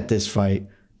 can't bet this fight.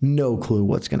 No clue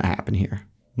what's going to happen here.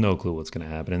 No clue what's going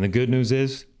to happen. And the good news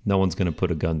is no one's going to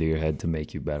put a gun to your head to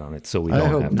make you bet on it, so we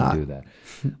don't have to do that.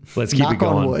 Let's keep it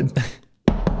going. On wood.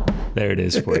 There it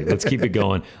is for you. Let's keep it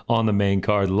going. On the main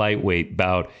card, lightweight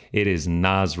bout, it is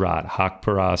Nasrat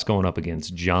Haqparast going up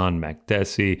against John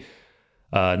Makdessi.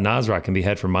 Nasrat can be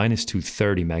had for minus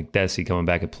 230. Makdessi coming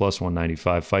back at plus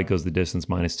 195. Fight goes the distance,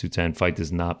 minus 210. Fight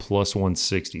does not, plus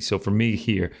 160. So for me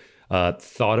here,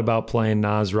 thought about playing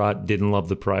Nasrat, didn't love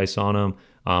the price on him.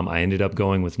 I ended up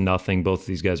going with nothing. Both of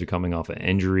these guys are coming off of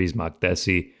injuries.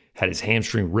 Makdessi had his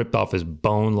hamstring ripped off his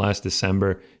bone last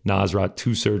December. Nasrat,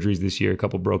 2 surgeries this year, a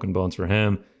couple broken bones for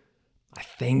him. I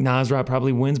think Nasrat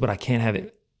probably wins, but I can't have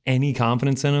any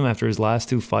confidence in him after his last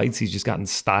 2 fights. He's just gotten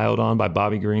styled on by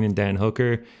Bobby Green and Dan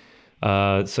Hooker.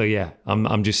 So yeah,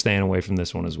 I'm just staying away from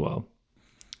this one as well.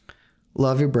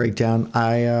 Love your breakdown.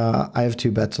 I have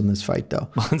 2 bets on this fight though.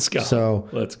 Let's go. So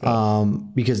let's go.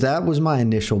 Because that was my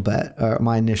initial bet, or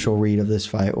my initial read of this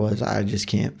fight was I just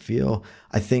can't feel.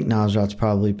 I think Nasrat's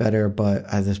probably better, but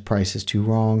this price is too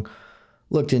wrong.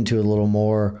 Looked into it a little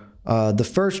more. The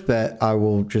first bet, I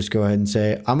will just go ahead and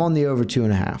say I'm on the over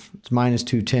 2.5. It's minus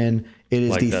 210. It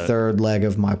is like the third leg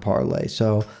of my parlay,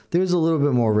 so there's a little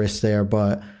bit more risk there,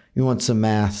 but You want some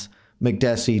math.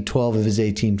 McDessie, 12 of his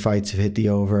 18 fights have hit the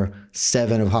over.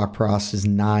 7 of Hawk Prost's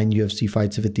 9 UFC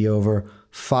fights have hit the over.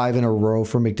 5 in a row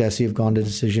for McDessie have gone to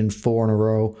decision. 4 in a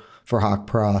row for Hawk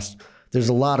Prost. There's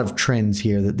a lot of trends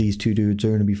here that these two dudes are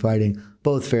going to be fighting.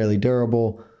 Both fairly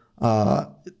durable.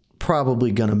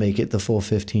 Probably going to make it the full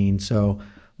 15. So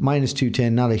minus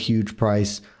 210, not a huge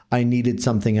price. I needed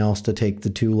something else to take the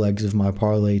 2 legs of my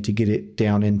parlay to get it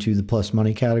down into the plus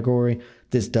money category.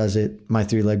 This does it. My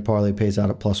 3-leg parlay pays out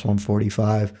at plus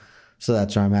 145. So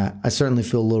that's where I'm at. I certainly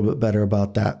feel a little bit better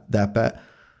about that bet.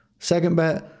 Second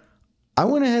bet, I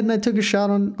went ahead and I took a shot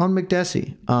on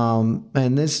McDessie.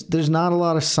 And there's not a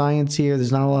lot of science here.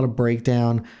 There's not a lot of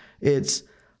breakdown.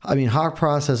 Hawk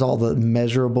Prost has all the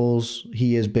measurables.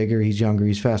 He is bigger, he's younger,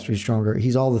 he's faster, he's stronger.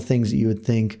 He's all the things that you would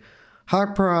think.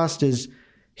 Hawk Prost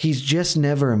he's just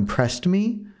never impressed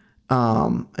me.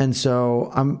 And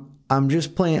so I'm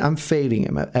just playing, I'm fading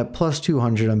him. At plus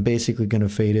 200, I'm basically going to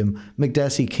fade him.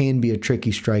 McDessie can be a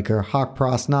tricky striker. Hawk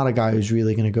Prost, not a guy who's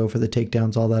really going to go for the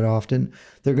takedowns all that often.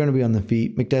 They're going to be on the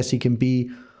feet. McDessie can be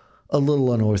a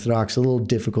little unorthodox, a little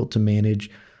difficult to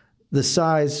manage. The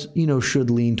size, should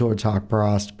lean towards Hawk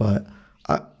Prost, but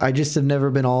I just have never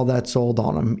been all that sold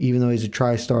on him. Even though he's a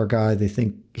tri-star guy, they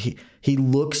think he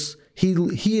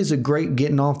is a great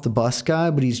getting off the bus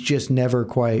guy, but he's just never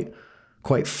quite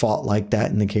fought like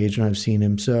that in the cage when I've seen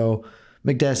him. So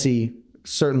McDessie,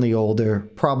 certainly older,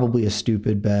 probably a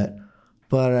stupid bet,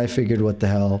 but I figured what the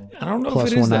hell. I don't know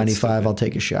plus if it is 195, I'll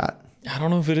take a shot. I don't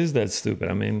know if it is that stupid.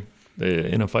 I mean,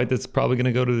 in a fight that's probably going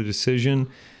to go to the decision,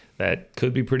 that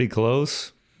could be pretty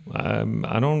close.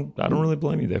 I don't really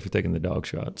blame you there for taking the dog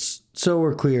shots. So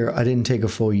we're clear, I didn't take a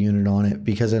full unit on it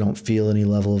because I don't feel any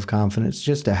level of confidence.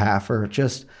 Just a halfer,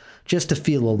 just to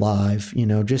feel alive,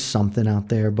 just something out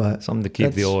there. But something to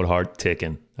keep the old heart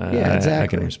ticking. Yeah, exactly. I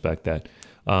can respect that.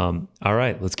 All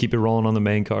right, let's keep it rolling on the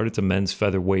main card. It's a men's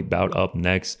featherweight bout up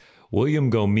next.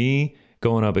 William Gomis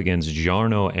going up against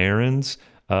Jarno Aarons.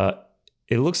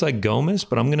 It looks like Gomez,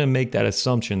 but I'm going to make that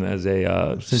assumption as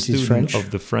a student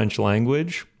of the French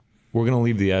language. We're going to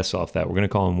leave the S off that. We're going to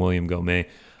call him William Gomis.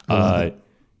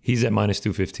 He's at minus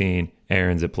 215.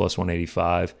 Aarons at plus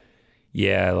 185.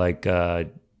 Yeah, I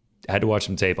had to watch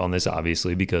some tape on this,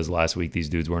 obviously, because last week these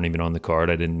dudes weren't even on the card.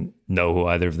 I didn't know who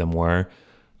either of them were.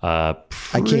 I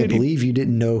can't believe you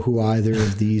didn't know who either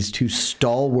of these two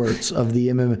stalwarts of the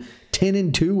MMA.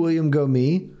 10-2, William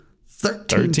Gomis.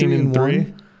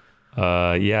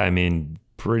 13-3.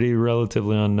 Pretty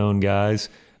relatively unknown guys.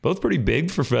 Both pretty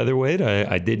big for featherweight.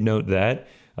 I did note that.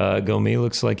 Gomis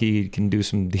looks like he can do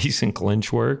some decent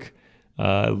clinch work,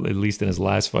 at least in his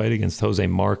last fight against Jose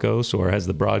Marcos, or as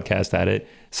the broadcast had it,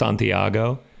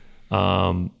 Santiago.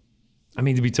 To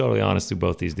be totally honest,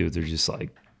 both these dudes are just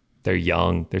they're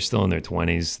young. They're still in their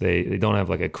 20s. They don't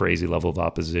have a crazy level of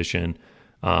opposition.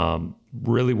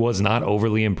 Really was not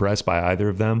overly impressed by either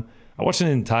of them. I watched an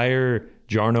entire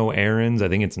Jarno Aarons, I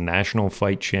think it's National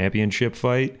Fight Championship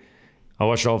fight. I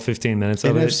watched all 15 minutes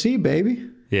of NFC, it. baby.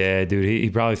 Yeah, dude. He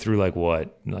probably threw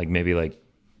maybe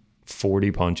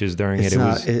 40 punches during it.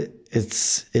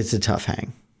 It's a tough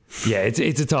hang. Yeah, it's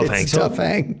a tough hang. It's a tough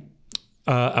hang.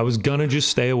 I was going to just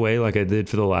stay away like I did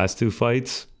for the last 2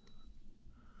 fights.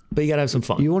 But you got to have some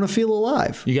fun. You want to feel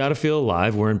alive. You got to feel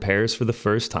alive. We're in Paris for the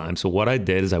first time. So what I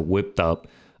did is I whipped up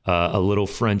a little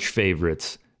French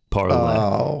favorites parlay.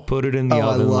 Oh. Put it in the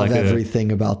oven. I love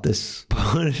everything about this.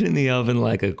 Put it in the oven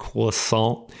like a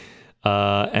croissant.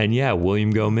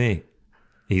 William Gomis.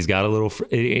 He's got a little...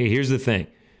 Here's the thing.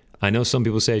 I know some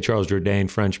people say Charles Jourdain,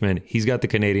 Frenchman. He's got the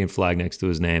Canadian flag next to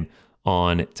his name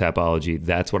on Tapology.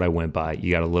 That's what I went by.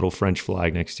 You got a little French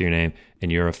flag next to your name,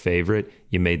 and you're a favorite.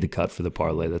 You made the cut for the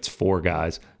parlay. That's 4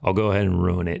 guys. I'll go ahead and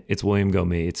ruin it. It's William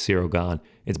Gomis. It's Cyril Gane.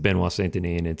 It's Benoit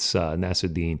Saint-Denis, and it's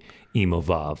Nassourdine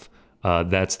Imavov.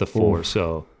 That's the 4. Oof.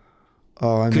 So,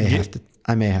 I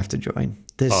may have to join.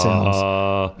 This sounds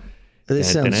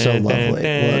so lovely.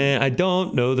 I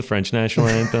don't know the French national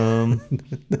anthem.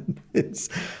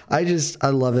 I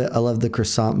love it. I love the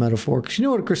croissant metaphor. Because you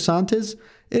know what a croissant is?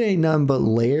 It ain't nothing but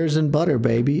layers and butter,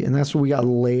 baby. And that's where we got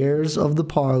layers of the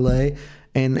parlay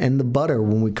and the butter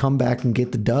when we come back and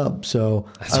get the dub. So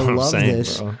I love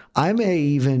this. Bro. I may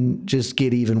even just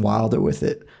get even wilder with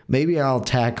it. Maybe I'll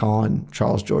tack on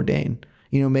Charles Jourdain.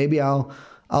 Maybe I'll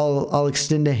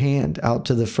extend a hand out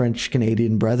to the French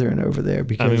Canadian brethren over there.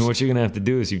 Because what you're gonna have to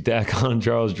do is you tack on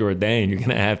Charles Jourdain. You're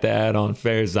gonna have to add on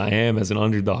Fair Ziam as an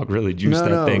underdog. Really juice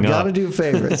that thing up. Gotta do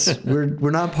favorites.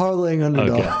 We're not parlaying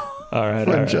underdog. Okay. All right,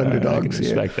 French underdogs. I can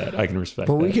respect that. I can respect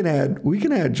that. But we can add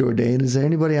Jourdain. Is there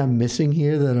anybody I'm missing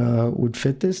here that would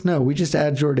fit this? No, we just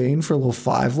add Jourdain for a little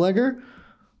 5-legger.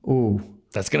 Ooh,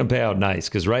 That's going to pay out nice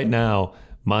because right now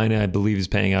mine, I believe, is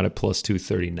paying out at plus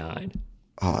 239.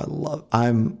 Oh,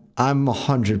 I'm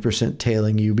 100%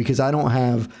 tailing you because I don't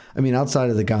have, I mean, outside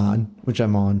of the Gone, which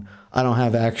I'm on, I don't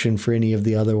have action for any of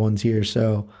the other ones here.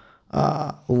 So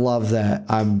love that.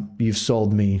 You've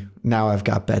sold me. Now I've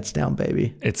got bets down,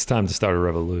 baby. It's time to start a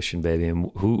revolution, baby.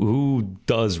 And who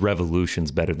does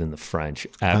revolutions better than the French?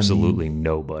 Absolutely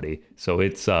nobody. So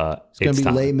it's gonna be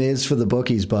time. Les Mis for the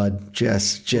bookies, bud.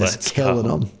 Just killing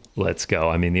them. Let's go.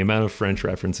 I mean, the amount of French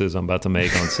references I'm about to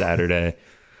make on Saturday.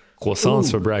 Croissants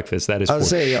for breakfast. That is for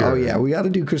sure. Oh yeah, we got to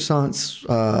do croissants.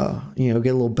 Get a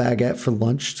little baguette for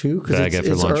lunch too, because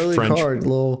it's early French, card.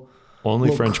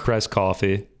 Only French press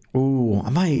coffee. Ooh,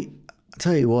 I'll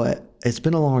tell you what. It's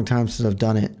been a long time since I've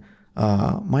done it.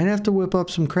 Might have to whip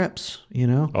up some crepes.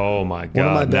 Oh my God! One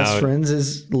of my best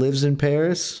friends lives in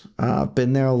Paris.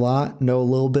 Been there a lot. Know a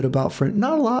little bit about French.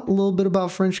 Not a lot. A little bit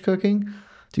about French cooking.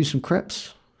 Do some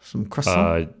crepes. Some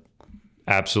croissants.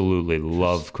 Absolutely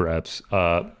love crepes.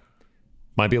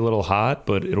 Might be a little hot,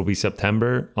 but it'll be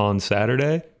September on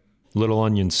Saturday. Little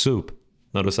onion soup.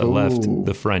 Notice I left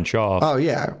the French off. Oh,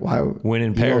 yeah. When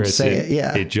in Paris,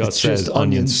 it just says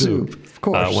onion soup. Of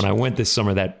course. When I went this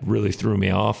summer, that really threw me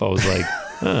off. I was like,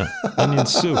 onion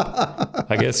soup.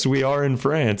 I guess we are in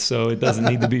France, so it doesn't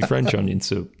need to be French onion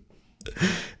soup.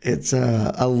 It's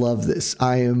I love this.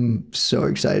 I am so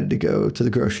excited to go to the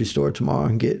grocery store tomorrow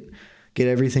and get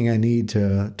everything I need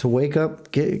to wake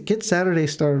up, get Saturday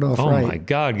started off right. Oh my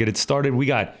God, get it started. We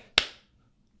got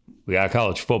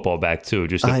college football back too.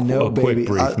 Just a quick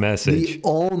brief message. The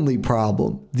only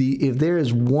problem, if there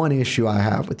is one issue I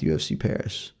have with UFC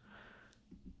Paris,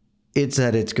 it's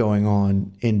that it's going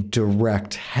on in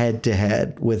direct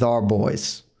head-to-head with our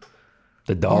boys.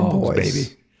 The Dogs,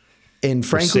 baby. And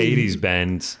frankly,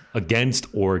 Mercedes-Benz against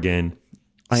Oregon.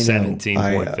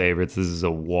 17-point favorites. This is a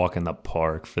walk in the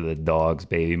park for the Dogs,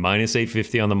 baby. Minus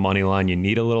 850 on the money line. You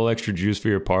need a little extra juice for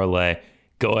your parlay.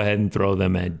 Go ahead and throw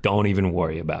them in. Don't even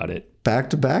worry about it. Back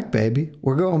to back, baby.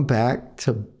 We're going back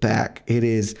to back. It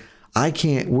is.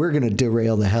 We're going to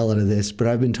derail the hell out of this, but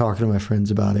I've been talking to my friends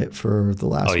about it for the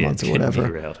last month or whatever.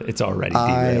 Derailed. It's already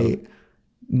derailed.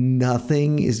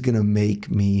 Nothing is going to make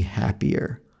me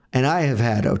happier. And I have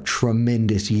had a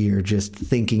tremendous year just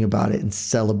thinking about it and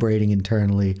celebrating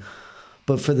internally.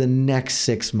 But for the next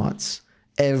 6 months,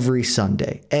 every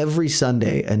Sunday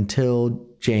until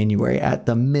January at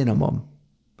the minimum,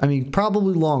 I mean,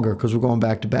 probably longer because we're going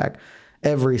back to back.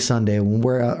 Every Sunday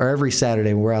every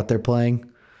Saturday when we're out there playing,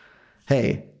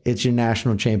 hey, it's your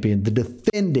national champion, the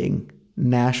defending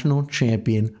national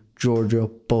champion Georgia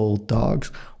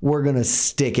Bulldogs. We're gonna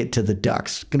stick it to the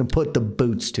Ducks. Gonna put the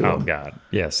boots to them. Oh God,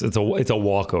 yes, it's a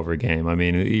walkover game. I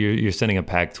mean, you're sending a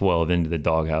Pac-12 into the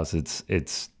doghouse.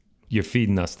 It's you're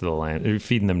feeding us to the lamb. You're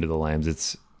feeding them to the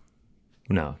lambs.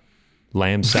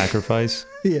 Lamb sacrifice.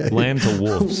 Yeah, lamb to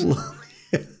wolves.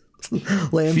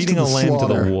 Lambs feeding to a lamb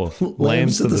slaughter. to the wolf.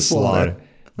 Lambs to the slaughter.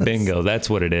 Bingo,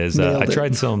 that's what it is. I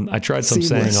tried some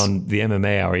saying on the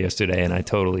MMA hour yesterday, and I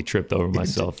totally tripped over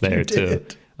myself there too.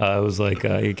 I was like,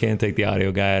 you can't take the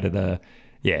audio guy out of the.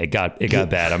 Yeah, it got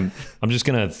bad. I'm just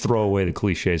gonna throw away the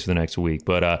cliches for the next week.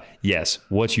 But yes,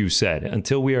 what you said.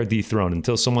 Until we are dethroned,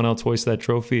 until someone else hoists that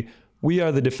trophy, we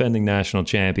are the defending national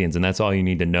champions, and that's all you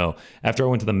need to know. After I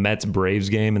went to the Mets-Braves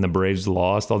game and the Braves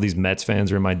lost, all these Mets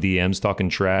fans are in my DMs talking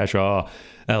trash. Oh,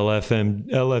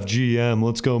 LFGM,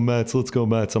 let's go Mets, let's go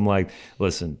Mets. I'm like,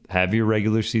 listen, have your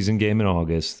regular season game in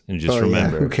August, and just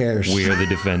remember, who cares? We are the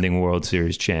defending World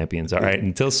Series champions, all right?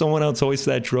 Until someone else hoists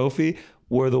that trophy,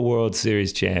 we're the World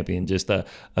Series champion. Just a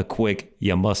quick,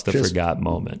 you must have forgot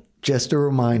moment. Just a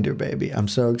reminder, baby. I'm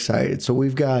so excited. So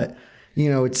we've got...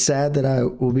 it's sad that I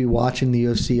will be watching the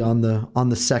UFC on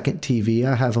the second TV.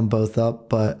 I have them both up,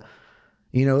 but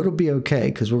it'll be okay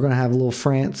because we're gonna have a little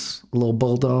France, a little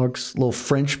Bulldogs, a little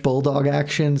French Bulldog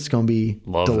action. It's gonna be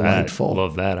delightful.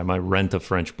 Love that. I might rent a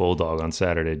French Bulldog on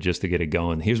Saturday just to get it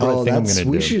going. Here's what I think I'm gonna do.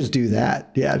 We should just do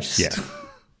that. Yeah.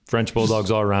 French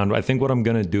Bulldogs all around. I think what I'm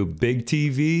gonna do: big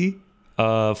TV,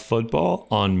 football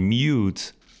on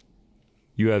mute,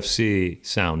 UFC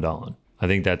sound on. I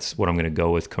think that's what I'm going to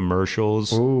go with.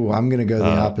 Commercials. Ooh, I'm going to go the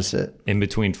opposite. In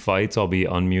between fights, I'll be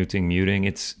unmuting, muting.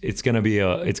 It's going to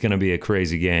be a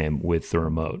crazy game with the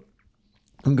remote.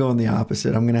 I'm going the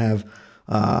opposite. I'm going to have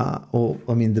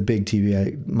the big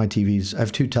TV. My TVs. I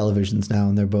have 2 televisions now,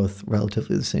 and they're both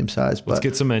relatively the same size. But let's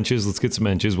get some inches.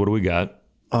 What do we got?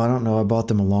 Oh, I don't know. I bought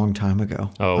them a long time ago.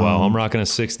 Oh wow, I'm rocking a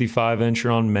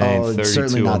 65-incher on main,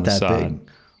 32 on the side. Big.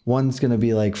 One's going to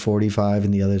be like 45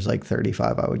 and the other's like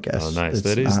 35, I would guess. Oh, nice.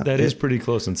 That is pretty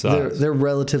close in size. They're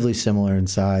relatively similar in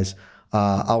size.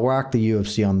 I'll rock the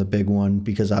UFC on the big one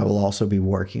because I will also be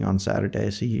working on Saturday,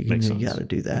 so you got to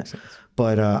do that.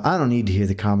 But I don't need to hear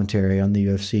the commentary on the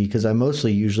UFC because I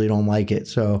mostly usually don't like it,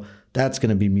 so that's going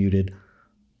to be muted.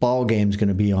 Ball game's going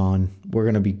to be on. We're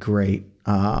going to be great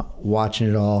watching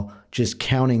it all, just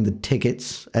counting the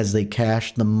tickets as they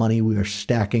cash the money we are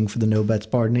stacking for the No Bets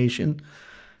Barred Nation.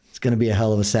 It's going to be a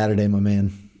hell of a Saturday, my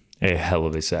man. A hell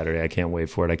of a Saturday. I can't wait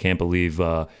for it. I can't believe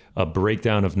a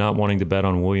breakdown of not wanting to bet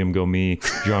on William Gomis,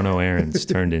 Jarno Aaron's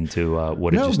turned into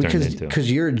what it just turned into.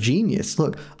 Because you're a genius.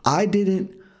 Look,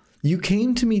 you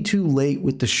came to me too late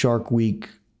with the Shark Week,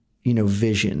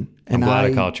 vision. And I'm glad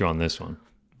I caught you on this one.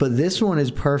 But this one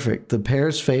is perfect. The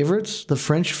Paris favorites, the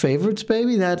French favorites,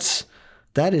 baby, that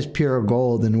is pure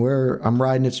gold. And I'm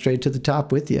riding it straight to the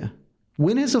top with you.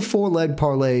 When has a 4-leg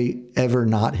parlay ever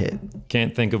not hit?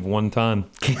 Can't think of one time.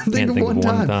 Can't think of one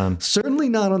time. Certainly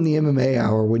not on the MMA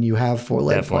Hour when you have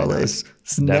 4-leg parlays.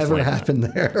 It's never happened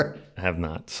there. Have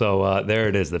not. So there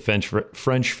it is, the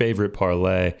French favorite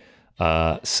parlay.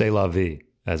 C'est la vie,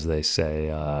 as they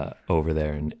say over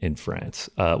there in France.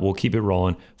 We'll keep it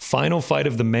rolling. Final fight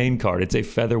of the main card. It's a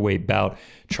featherweight bout.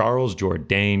 Charles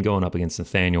Jourdain going up against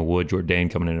Nathaniel Wood. Jourdain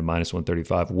coming in at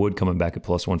 -135. Wood coming back at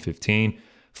 +115.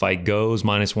 Fight goes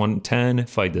 -110.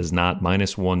 Fight does not,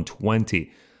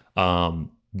 -120.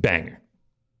 Banger.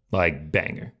 Like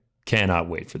banger. Cannot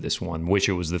wait for this one. Wish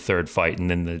it was the third fight and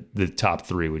then the top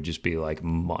three would just be like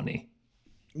money.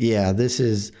 Yeah,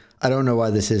 I don't know why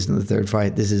this isn't the third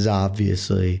fight. This is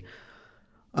obviously,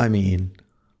 arguably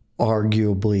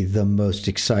the most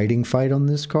exciting fight on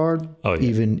this card. Oh,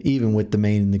 yeah. Even with the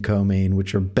main and the co-main,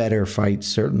 which are better fights,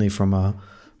 certainly from a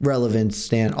relevance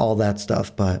stand, all that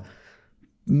stuff. But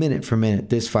minute for minute,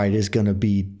 this fight is going to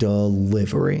be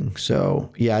delivering.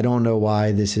 So, yeah, I don't know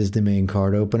why this is the main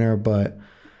card opener, but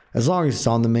as long as it's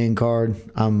on the main card,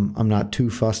 I'm not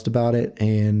too fussed about it.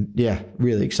 And, yeah,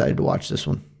 really excited to watch this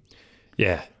one.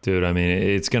 Yeah, dude,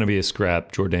 it's going to be a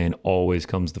scrap. Jourdain always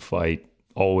comes to fight,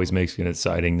 always makes it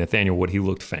exciting. Nathaniel Wood, he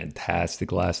looked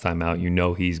fantastic last time out.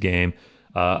 He's game.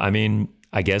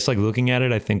 I guess looking at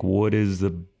it, I think Wood is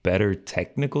the better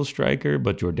technical striker,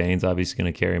 but Jourdain's obviously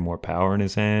going to carry more power in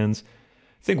his hands.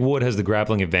 I think Wood has the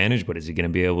grappling advantage, but is he going to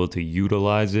be able to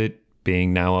utilize it,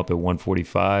 being now up at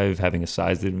 145, having a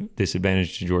size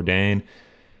disadvantage to Jourdain?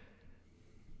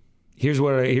 Here's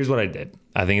what I did.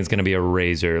 I think it's going to be a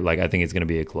razor. I think it's going to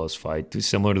be a close fight.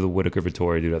 Similar to the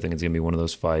Whittaker-Vettori, dude. I think it's going to be one of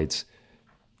those fights.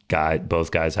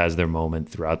 Both guys has their moment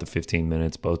throughout the 15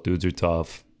 minutes. Both dudes are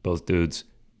tough. Both dudes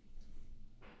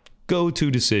go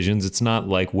to decisions. It's not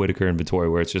like Whittaker and Vettori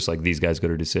where it's just these guys go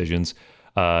to decisions.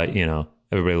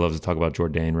 Everybody loves to talk about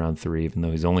Jourdain round 3, even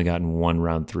though he's only gotten one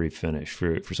round 3 finish.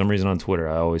 For some reason on Twitter,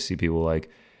 I always see people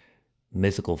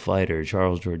mythical fighter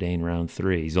Charles Jourdain round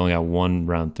 3. He's only got one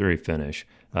round 3 finish.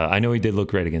 I know he did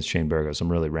look great against Shane Burgos. I'm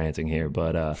really ranting here,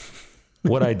 but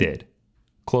what I did,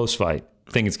 close fight.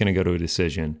 Think it's going to go to a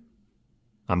decision.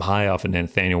 I'm high off of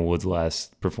Nathaniel Wood's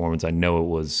last performance. I know it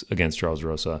was against Charles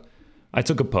Rosa. I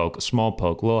took a small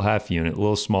poke, a little half unit, a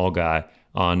little small guy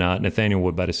on Nathaniel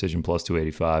Wood by decision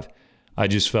 +285. I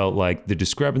just felt like the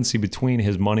discrepancy between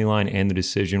his money line and the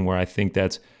decision, where I think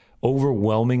that's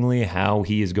overwhelmingly how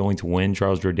he is going to win.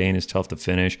 Charles Jourdain is tough to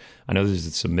finish. I know there's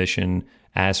a submission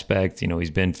aspect. He's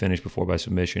been finished before by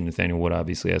submission. Nathaniel Wood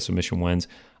obviously has submission wins.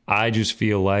 I just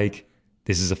feel like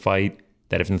this is a fight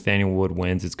that if Nathaniel Wood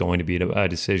wins, it's going to be a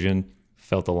decision.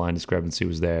 Felt the line discrepancy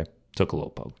was there. Took a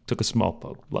little poke. Took a small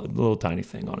poke. A little tiny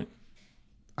thing on it.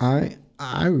 I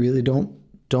really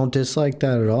don't dislike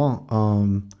that at all.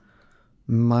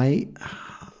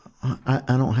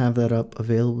 I don't have that up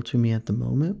available to me at the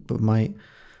moment, but might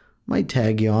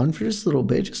tag you on for just a little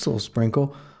bit, just a little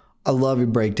sprinkle. I love your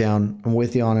breakdown. I'm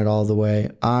with you on it all the way.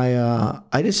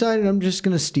 I decided I'm just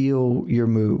gonna steal your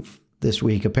move this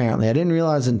week. Apparently, I didn't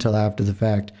realize it until after the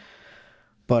fact,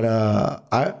 but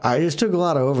I just took a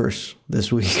lot of overs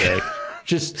this week.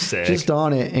 just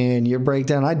on it. And your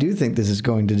breakdown, I do think this is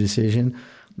going to decision.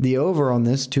 The over on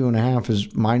this 2.5 is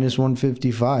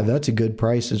 -155. That's a good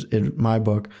price in my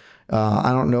book.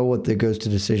 I don't know what the goes to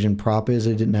decision prop is.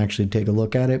 I didn't actually take a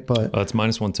look at it, but it's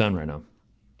 -110 right now.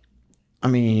 I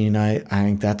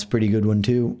think that's a pretty good one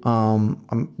too.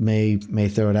 I may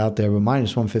throw it out there, but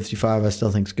 -155 I still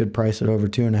think is a good price at over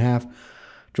 2.5.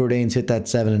 Jourdain's hit that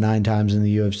 7 to 9 times in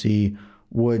the UFC.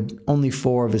 Wood, only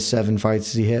 4 of his 7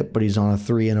 fights has he hit, but he's on a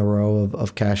 3 in a row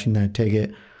of cashing that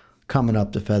ticket. Coming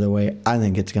up to featherweight, I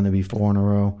think it's going to be 4 in a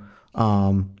row.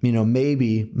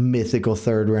 Maybe mythical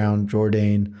third round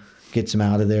Jourdain gets him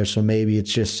out of there, so maybe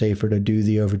it's just safer to do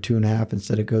the over 2.5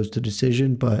 instead of goes to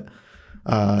decision. But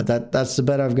that's the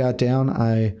bet I've got down.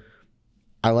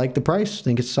 I like the price.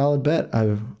 Think it's a solid bet.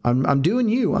 I'm doing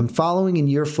you. I'm following in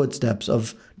your footsteps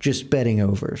of just betting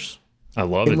overs. I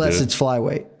love it, unless dude. it's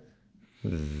flyweight.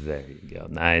 There you go.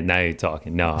 Now you're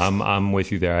talking. No, I'm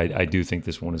with you there. I do think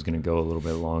this one is going to go a little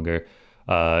bit longer.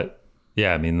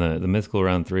 Yeah, I mean the mythical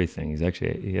round 3 thing.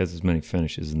 He has as many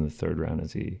finishes in the third round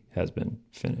as he has been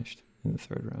finished in the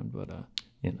third round. But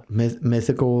you know,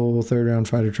 mythical third round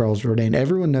fighter Charles Jourdain.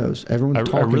 Everyone knows. Everyone's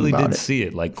talking about it. I really did see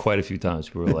it like quite a few times.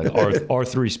 People were like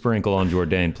R3 sprinkle on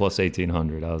Jourdain plus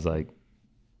 1800. I was like.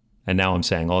 And now I'm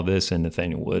saying all this, and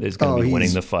Nathaniel Wood is going to be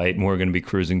winning the fight, and we're going to be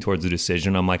cruising towards the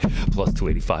decision. I'm like, plus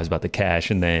 285 is about the cash,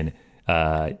 and then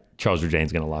Charles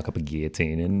Jourdain's going to lock up a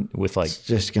guillotine, and with like it's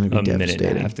just going to be a minute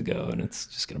and a half to go, and it's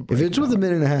just going to break. If it's with a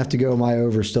minute and a half to go, my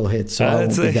over still hits, so I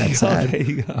won't be that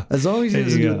sad. As long as he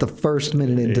doesn't do it the first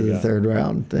minute into the third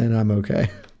round, then I'm okay.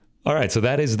 All right, so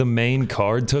that is the main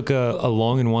card. Took a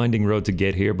long and winding road to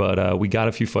get here, but we got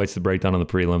a few fights to break down on the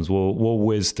prelims. We'll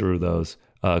whiz through those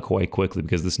quite quickly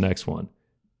because this next one,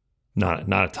 not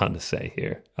a ton to say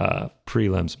here.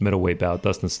 Prelims, middleweight bout.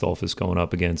 Dustin Stolfus going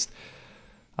up against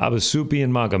Abasupian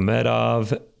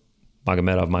Magomedov.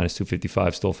 Magomedov minus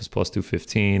 255, Stolfus plus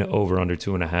 215, over under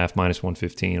 2.5, minus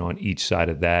 115 on each side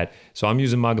of that. So I'm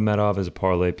using Magomedov as a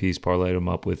parlay piece, parlayed him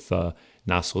up with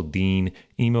Nassourdine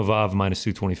Imavov, minus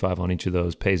 225 on each of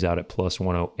those, pays out at plus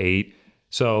 108.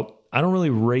 So I don't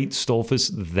really rate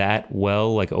Stolfus that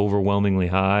well, like overwhelmingly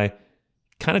high.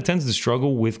 Kind of tends to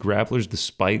struggle with grapplers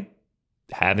despite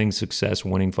having success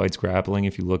winning fights grappling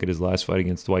if you look at his last fight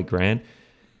against Dwight Grant.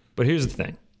 But here's the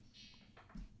thing.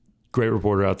 Great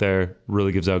reporter out there,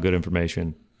 really gives out good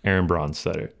information. Aaron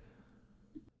Bronstetter.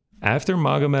 After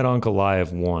Magomed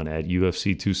Ankalaev won at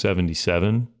UFC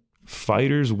 277,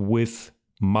 fighters with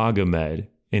Magomed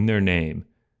in their name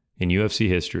in UFC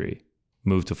history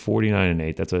moved to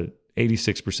 49-8. That's a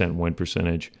 86% win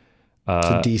percentage. It's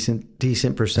a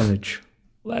decent percentage.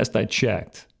 Last I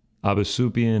checked,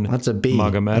 Abasupian That's a B.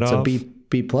 Magomedov. That's a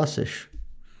B plus-ish.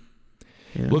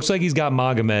 Yeah. Looks like he's got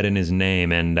Magomed in his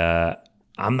name, and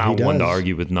I'm not one to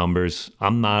argue with numbers.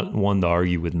 I'm not one to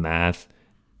argue with math.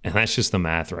 And that's just the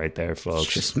math right there, folks.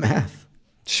 It's just math.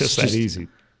 It's just that easy.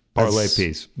 Parlay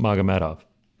piece. Magomedov.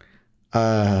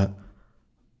 I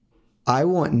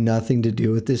want nothing to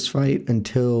do with this fight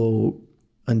until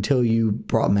you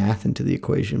brought math into the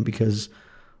equation, because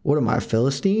what am I, a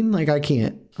Philistine? Like,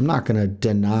 I'm not going to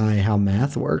deny how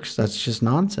math works. That's just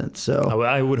nonsense. So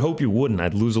I would hope you wouldn't.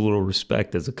 I'd lose a little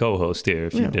respect as a co-host here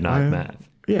if you denied math.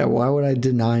 Yeah, why would I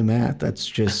deny math? That's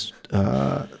just,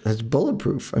 that's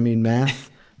bulletproof. I mean,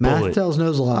 math tells no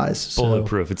lies. So.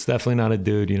 Bulletproof. It's definitely not a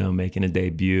dude, making a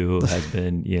debut, has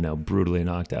been, brutally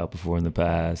knocked out before in the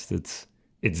past. It's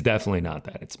definitely not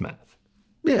that. It's math.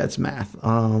 Yeah, it's math.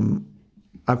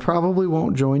 I probably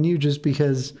won't join you just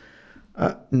because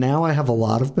now I have a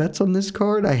lot of bets on this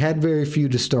card. I had very few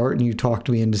to start, and you talked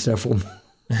me into several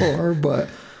more. But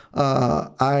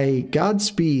I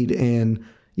Godspeed, and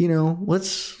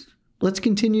let's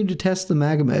continue to test the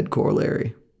Magomed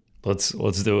corollary. Let's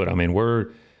do it. I mean,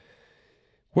 we're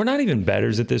not even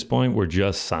bettors at this point. We're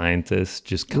just scientists,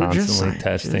 just constantly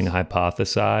testing,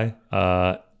 hypothesize,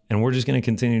 and we're just going to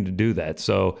continue to do that.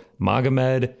 So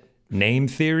Magomed name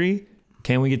theory.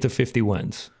 Can we get to 50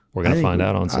 wins? We're going to find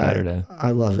out on Saturday.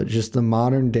 I love it. Just the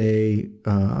modern day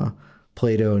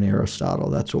Plato and Aristotle.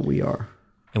 That's what we are.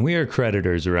 And we are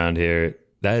creditors around here.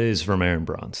 That is from Aaron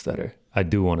Bronstetter. I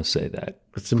do want to say that.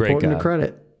 It's important to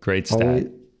credit. Great stat.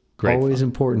 Always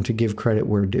important to give credit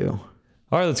where due.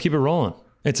 All right, let's keep it rolling.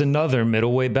 It's another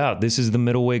middleweight bout. This is the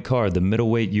middleweight card, the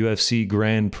middleweight UFC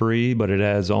Grand Prix, but it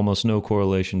has almost no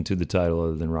correlation to the title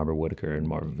other than Robert Whittaker and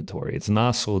Marvin Vettori. It's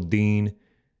Nassourdine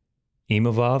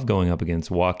Imavov going up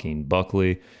against Joaquin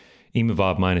Buckley.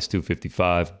 Imavov minus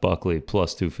 255, Buckley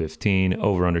plus 215.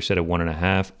 Over under set at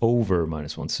 1.5. Over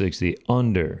minus 160.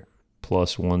 Under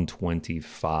plus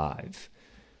 125.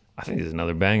 I think this is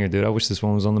another banger, dude. I wish this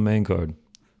one was on the main card.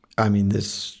 I mean,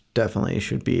 this definitely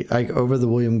should be over the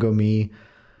William Gomis,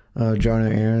 Jarno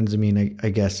Aarons. I mean, I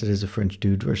guess it is a French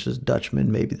dude versus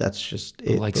Dutchman. Maybe that's just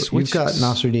it. Like, you've got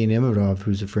Nassourdine Imavov,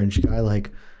 who's a French guy.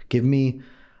 Like, give me.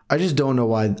 I just don't know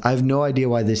why. I have no idea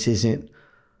why this isn't.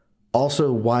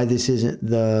 Also, why this isn't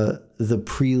the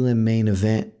prelim main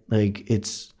event. Like,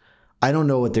 it's. I don't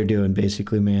know what they're doing.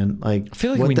 Basically, man. Like, I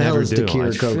feel like what we the hell never is do.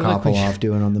 Kiriko Kopylov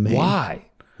doing on the main?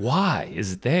 Why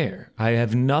is it there? I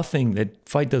have nothing. That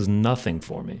fight does nothing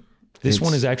for me. This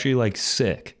one is actually like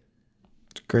sick.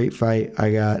 It's a great fight.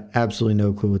 I got absolutely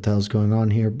no clue what the hell's going on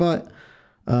here, but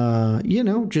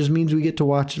just means we get to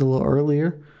watch it a little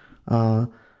earlier.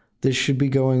 This should be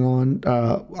going on.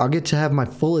 I'll get to have my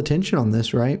full attention on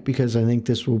this, right? Because I think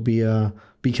this will be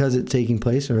because it's taking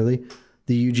place early,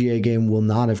 the UGA game will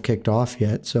not have kicked off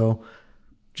yet. So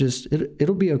just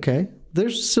it'll be okay.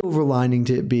 There's silver lining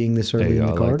to it being this early in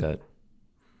the card. I like that.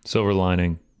 Silver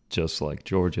lining, just like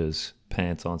Georgia's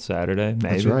pants on Saturday.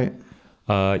 Maybe. That's right.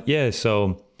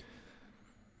 So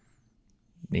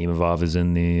Imavov is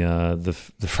in the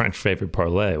French favorite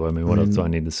parlay. I mean, what else do I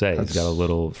need to say? He's got a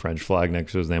little French flag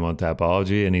next to his name on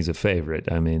Tapology, and he's a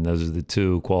favorite. I mean, those are the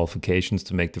two qualifications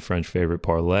to make the French favorite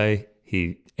parlay.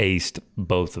 He aced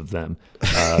both of them,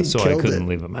 so I couldn't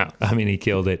leave him out. I mean, he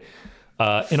killed it.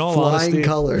 In all honesty, flying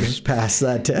colors passed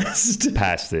that test.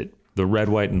 Passed it. The red,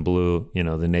 white, and blue,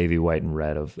 the navy, white, and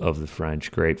red of the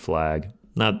French. Great flag.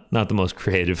 Not the most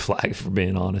creative flag, for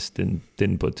being honest, and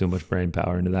didn't put too much brain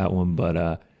power into that one,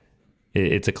 but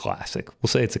it's a classic. We'll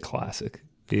say it's a classic.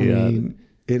 It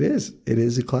is. It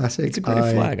is a classic. It's a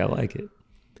great flag. I like it.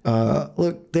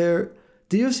 Look, the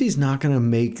UFC is not going to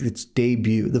make its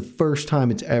debut the first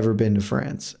time it's ever been to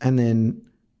France and then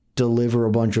deliver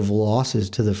a bunch of losses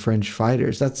to the French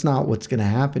fighters. That's not what's going to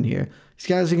happen here. These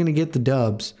guys are going to get the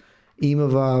dubs.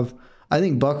 Imavov, I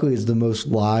think Buckley is the most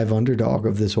live underdog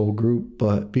of this whole group,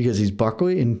 but because he's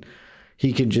Buckley and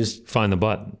he can just find the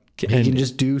button. He can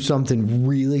just do something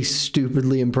really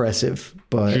stupidly impressive.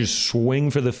 But just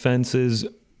swing for the fences,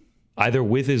 either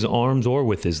with his arms or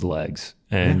with his legs,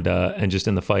 and just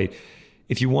in the fight.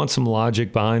 If you want some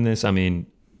logic behind this, I mean,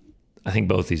 I think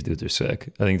both these dudes are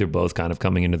sick. I think they're both kind of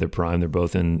coming into their prime. They're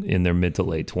both in their mid to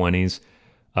late 20s.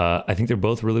 I think they're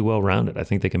both really well-rounded. I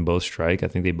think they can both strike. I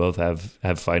think they both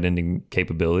have fight-ending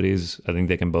capabilities. I think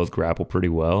they can both grapple pretty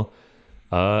well.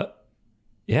 I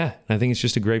think it's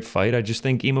just a great fight. I just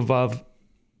think Imavov,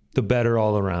 the better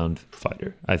all-around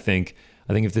fighter. I think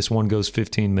if this one goes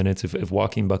 15 minutes, if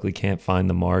Joaquin Buckley can't find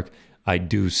the mark, I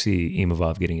do see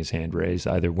Imavov getting his hand raised,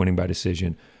 either winning by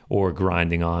decision or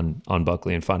grinding on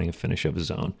Buckley and finding a finish of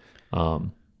his own.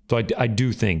 So I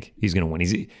do think he's going to win.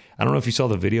 I don't know if you saw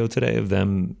the video today of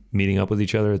them meeting up with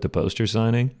each other at the poster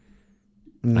signing.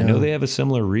 No. I know they have a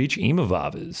similar reach.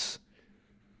 Imavov is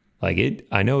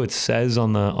I know it says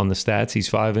on the stats he's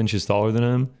 5 inches taller than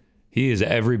him. He is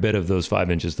every bit of those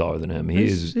 5 inches taller than him.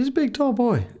 He's a big, tall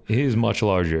boy. He is much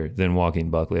larger than Joaquin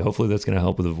Buckley. Hopefully that's going to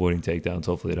help with avoiding takedowns.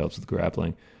 Hopefully it helps with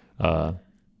grappling.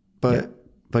 But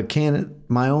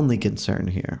my only concern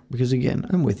here, because again,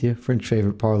 I'm with you, French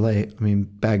favorite parlay. I mean,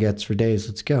 baguettes for days.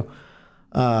 Let's go.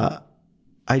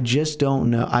 I just don't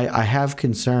know. I have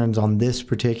concerns on this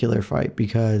particular fight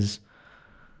because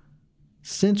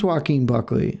since Joaquin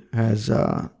Buckley has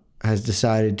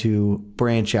decided to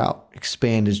branch out,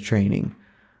 expand his training,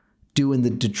 doing the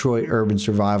Detroit Urban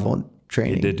Survival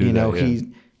training. He did do that, yeah.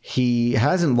 He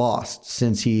hasn't lost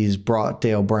since he's brought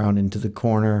Dale Brown into the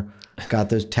corner, got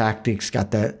those tactics, got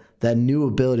that new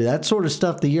ability, that sort of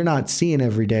stuff that you're not seeing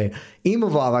every day.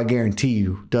 Imavov, I guarantee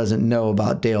you, doesn't know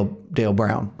about Dale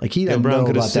Brown. Like, he doesn't know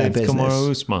about that business.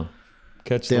 Kamaru Usman.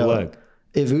 Catch the leg.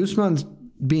 If Usman's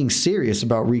being serious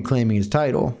about reclaiming his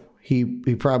title, he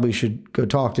probably should go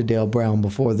talk to Dale Brown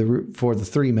before the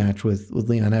 3 match with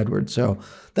Leon Edwards. So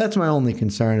that's my only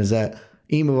concern, is that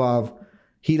Imavov,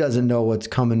 he doesn't know what's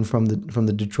coming from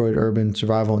the Detroit Urban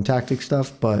Survival and Tactics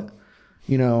stuff. But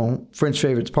French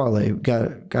favorites parlay,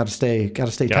 gotta stay tight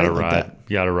like that.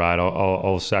 You gotta ride.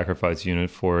 I'll sacrifice unit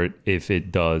for it if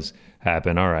it does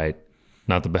happen. All right,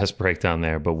 not the best breakdown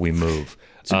there, but we move.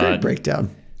 It's a great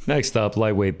breakdown. Next up,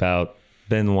 lightweight bout.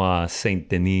 Benoit Saint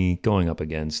Denis going up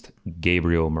against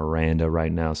Gabriel Miranda.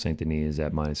 Right now, Saint Denis is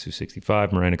at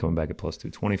 -265. Miranda coming back at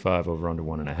 +225. Over under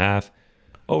 1.5.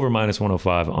 Over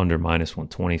 -105. Under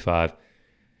 -125.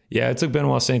 Yeah, I took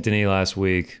Benoit Saint Denis last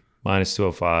week.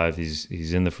 -205.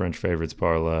 He's in the French favorites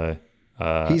parlay.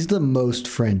 He's the most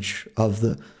French of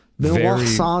the. Benoit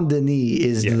Saint Denis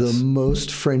is the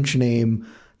most French name.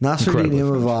 Nasruddin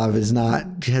Imavov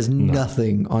has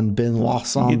nothing on Benoit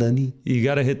Saint Denis. You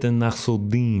got to hit the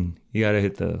Nasruddin. You got to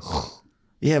hit the.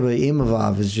 Yeah, but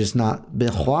Imavov is just not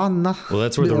Benoit. Well,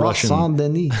 that's where the Russian. Saint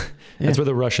Denis. That's where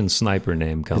the Russian sniper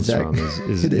name comes from.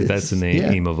 That's the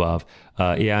name, Imavov.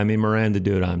 I mean, Miranda,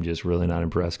 dude, I'm just really not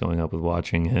impressed going up with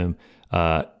watching him.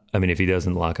 I mean, if he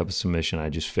doesn't lock up a submission, I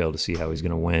just fail to see how he's going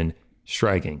to win.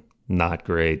 Striking, not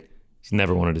great. He's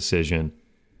never won a decision.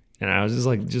 And I was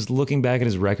just looking back at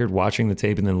his record, watching the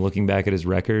tape, and then looking back at his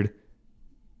record.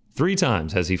 3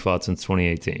 times has he fought since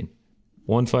 2018.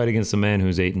 1 fight against a man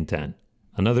who's 8-10.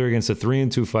 Another against a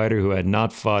 3-2 fighter who had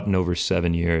not fought in over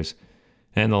 7 years.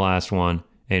 And the last one,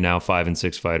 a now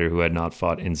 5-6 fighter who had not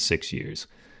fought in 6 years.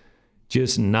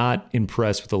 Just not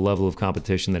impressed with the level of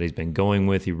competition that he's been going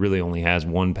with. He really only has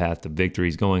one path to victory.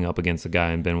 He's going up against a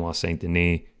guy in Benoit Saint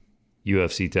Denis,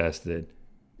 UFC tested,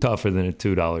 tougher than a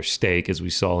 $2 steak, as we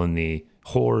saw in the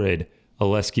horrid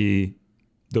Oleski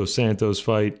Dos Santos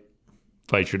fight.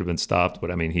 Fight should have been stopped,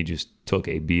 but I mean, he just took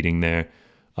a beating there.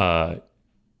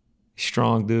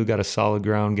 Strong dude, got a solid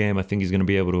ground game. I think he's going to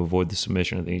be able to avoid the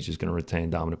submission. I think he's just going to retain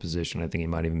dominant position. I think he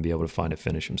might even be able to find a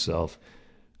finish himself.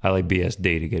 I like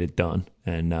BSD to get it done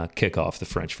and kick off the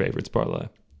French favorites parlay.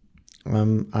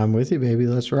 I'm with you, baby.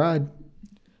 Let's ride.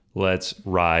 Let's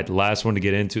ride. Last one to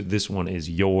get into. This one is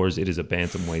yours. It is a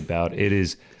bantamweight bout. It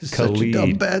is Khalid. Such a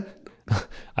dumb bet.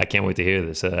 I can't wait to hear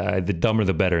this. The dumber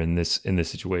the better in this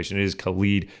situation. It is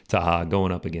Khalid Taha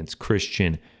going up against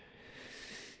Christian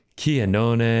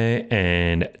Kianone,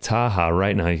 and Taha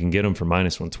right now you can get him for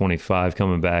 -125,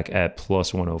 coming back at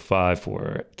 +105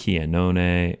 for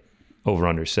Kianone. Over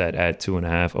under set at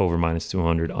 2.5, over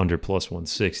 -200, under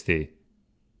 +160.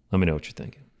 Let me know what you're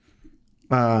thinking.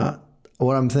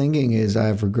 What I'm thinking is I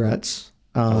have regrets.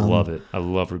 I love it. I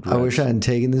love regrets. I wish I hadn't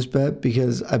taken this bet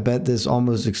because I bet this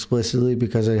almost explicitly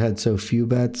because I had so few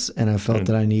bets and I felt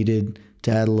that I needed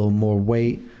to add a little more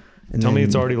weight. And Tell me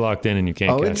it's already locked in and you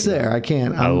can't. Oh, it's there. I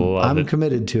can't. I'm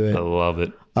committed to it. I love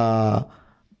it.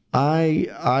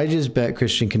 I just bet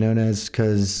Christian Quinones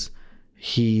because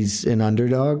he's an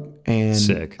underdog, and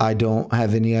Sick. I don't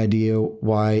have any idea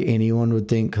why anyone would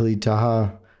think Khalid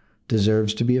Taha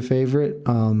deserves to be a favorite.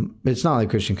 It's not like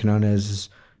Christian Quinones is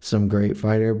some great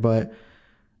fighter, but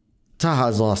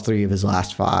Taha's lost 3 of his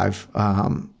last 5.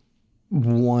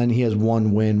 He has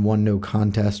 1 win, 1 no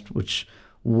contest, which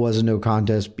was a no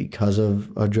contest because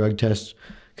of a drug test.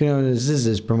 Quinones, this is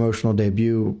his promotional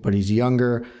debut, but he's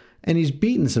younger, and he's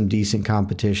beaten some decent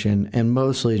competition, and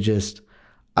mostly just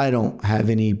I don't have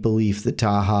any belief that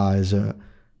Taha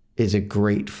is a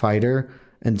great fighter,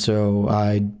 and so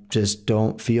I just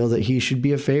don't feel that he should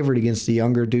be a favorite against a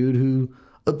younger dude who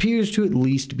appears to at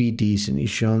least be decent.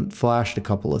 He's flashed a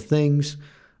couple of things.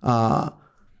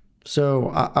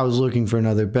 So I was looking for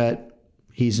another bet.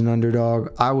 He's an underdog.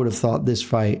 I would have thought this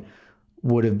fight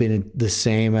would have been the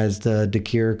same as the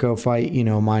DeKirico fight,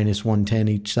 -110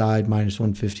 each side,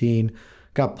 -115.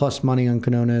 Got plus money on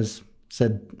Quinones.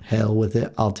 Said, hell with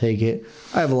it. I'll take it.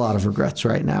 I have a lot of regrets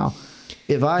right now.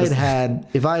 If I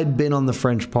had been on the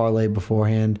French parlay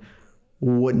beforehand,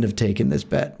 wouldn't have taken this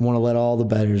bet. Want to let all the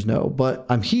bettors know. But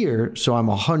I'm here, so I'm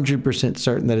 100%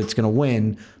 certain that it's going to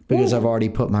win because I've already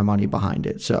put my money behind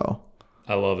it. So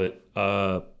I love it.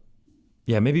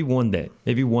 Yeah, maybe one day.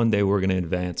 Maybe one day we're going to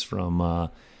advance from,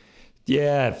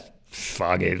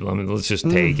 fuck it. Let's just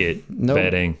take it. Nope.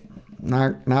 Betting.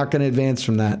 Not going to advance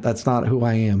from that. That's not who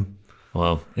I am.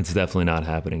 Well, it's definitely not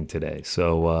happening today.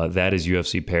 So that is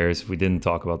UFC Paris. If we didn't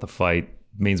talk about the fight,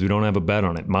 it means we don't have a bet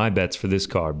on it. My bets for this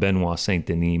card: Benoit Saint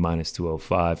Denis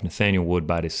 -205, Nathaniel Wood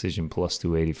by decision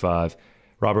 +285,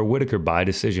 Robert Whittaker by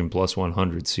decision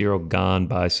 +100, Cyril Gane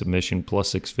by submission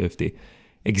 +650.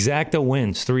 Exacta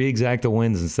wins, 3 exacta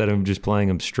wins instead of just playing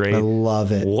them straight. I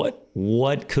love it.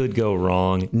 What could go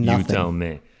wrong? Nothing. You tell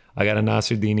me. I got a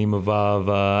Nasruddin Imavov,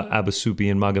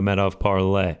 Abasupi, and Magomedov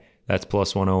parlay. That's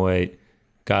 +108.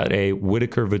 Got a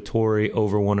Whittaker Vittori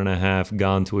over 1.5,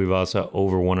 Gane Tuivasa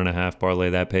over 1.5 parlay.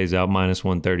 That pays out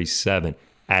 -137.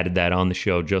 Added that on the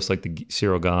show, just like the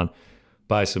Cyril Gane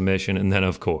by submission. And then,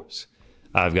 of course,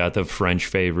 I've got the French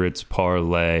favorites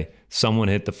parlay. Someone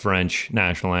hit the French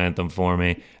national anthem for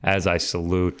me as I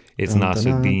salute. It's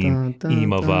Nasruddin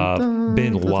Imavov,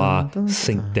 Benoit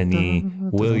Saint Denis,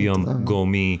 William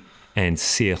Gomis, and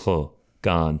Cyril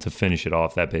Gane to finish it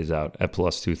off. That pays out at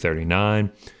 +239.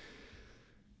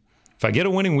 If I get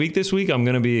a winning week this week, I'm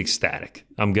going to be ecstatic.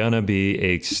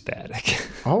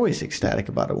 Always ecstatic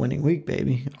about a winning week,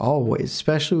 baby. Always.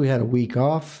 Especially we had a week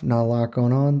off. Not a lot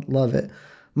going on. Love it.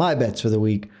 My bets for the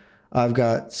week. I've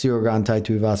got Cyril Gane Tai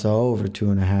Tuivasa over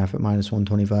 2.5 at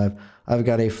 -125. I've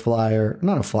got a flyer.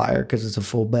 Not a flyer because it's a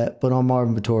full bet, but on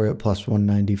Marvin Vittori at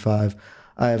 +195.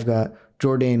 I've got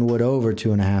Jourdain Wood over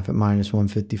 2.5 at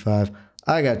 -155.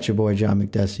 I got your boy John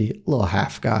McDessie, little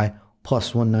half guy,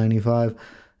 +195.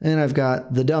 And I've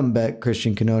got the dumb bet,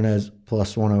 Christian Quinones,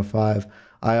 +105.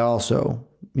 I also,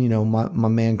 my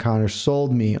man Connor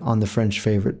sold me on the French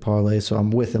favorite parlay, so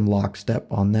I'm with him lockstep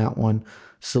on that one.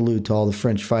 Salute to all the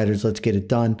French fighters. Let's get it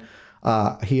done.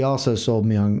 He also sold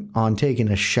me on taking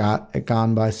a shot at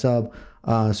Gane by sub,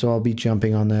 so I'll be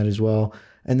jumping on that as well.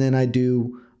 And then I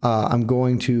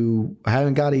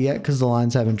haven't got it yet because the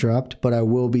lines haven't dropped, but I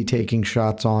will be taking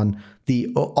shots on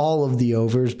all of the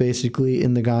overs basically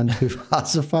in the Gane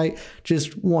Tuivasa fight.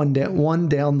 Just one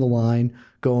down the line,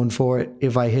 going for it.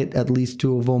 If I hit at least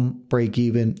 2 of them, break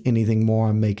even. Anything more,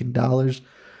 I'm making dollars.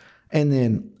 And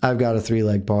then I've got a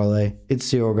 3-leg parlay. It's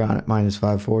Cyril Gahn at minus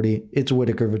 540. It's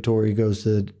Whitaker Vittori goes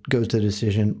to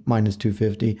decision minus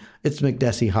 250. It's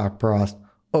McDessie Hawk-Prost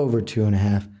over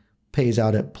 2.5. Pays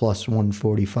out at plus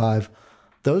 145.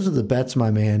 Those are the bets,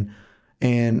 my man.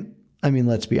 And I mean,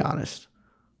 let's be honest.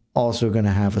 Also going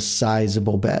to have a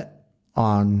sizable bet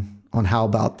on how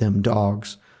about them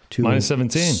dogs to minus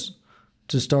 17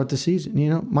 to start the season. You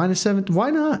know, minus 7. Why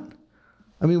not?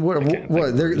 I mean, what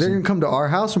they're going to come to our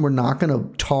house and we're not going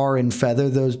to tar and feather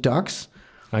those ducks.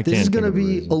 This is going to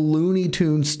be a Looney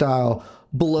Tunes style.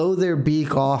 Blow their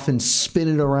beak off and spin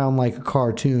it around like a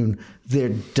cartoon. They're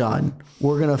done.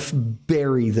 We're going to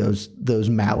bury those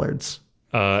mallards.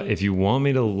 If you want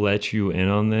me to let you in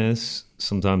on this,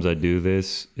 sometimes I do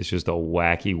this. It's just a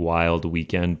wacky, wild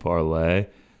weekend parlay.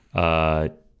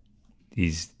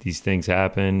 These things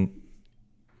happen.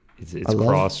 It's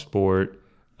cross sport.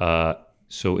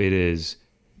 So it is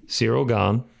Cyril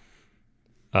Gahn,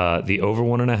 the over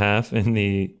 1.5 in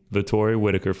the Vittori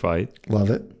Whitaker fight. Love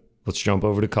it. Let's jump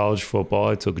over to college football.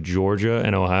 I took Georgia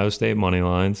and Ohio State money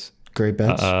lines. Great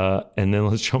bets. And then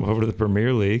let's jump over to the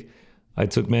Premier League. I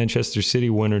took Manchester City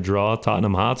winner draw,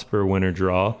 Tottenham Hotspur winner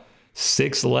draw.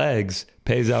 6 legs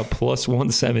pays out plus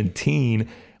 117.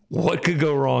 What could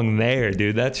go wrong there,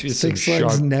 dude? That's just 6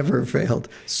 legs never failed.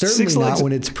 Certainly not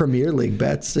when it's Premier League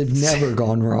bets. They've never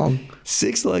gone wrong.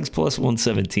 6 legs plus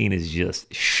 117 is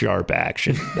just sharp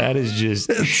action. That is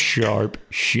just sharp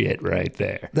shit right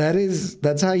there.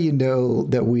 That's how you know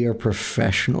that we are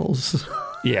professionals.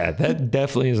 Yeah, that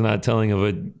definitely is not telling of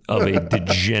a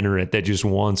degenerate that just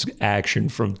wants action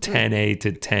from 10A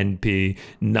to 10P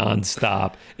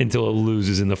nonstop until it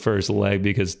loses in the first leg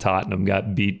because Tottenham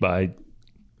got beat by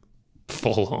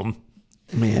Fulham.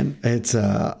 Man, it's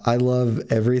I love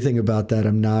everything about that.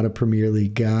 I'm not a Premier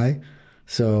League guy,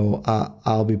 so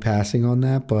I'll be passing on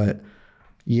that. But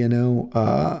you know,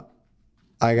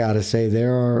 I gotta say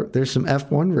there's some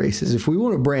F1 races. If we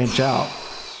want to branch out.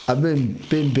 I've been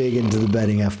big into the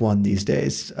betting F1 these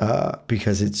days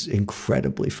because it's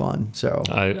incredibly fun. So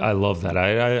I love that.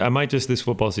 I might just this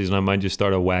football season, I might just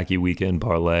start a wacky weekend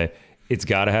parlay. It's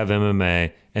got to have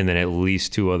MMA and then at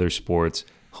least 2 other sports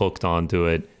hooked onto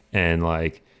it. And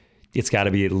like, it's got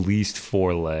to be at least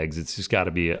 4 legs. It's just got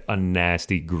to be a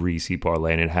nasty, greasy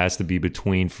parlay. And it has to be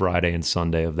between Friday and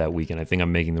Sunday of that weekend. I think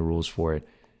I'm making the rules for it.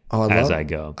 I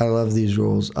go. I love these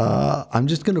rules. I'm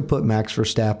just going to put Max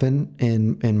Verstappen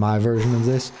in my version of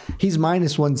this. He's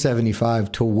minus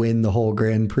 175 to win the whole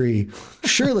Grand Prix.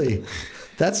 Surely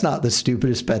that's not the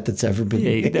stupidest bet that's ever been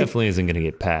made. He definitely isn't going to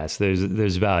get passed.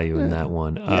 There's value in that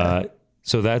one. Yeah.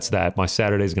 So that's that. My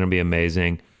Saturday is going to be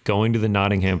amazing. Going to the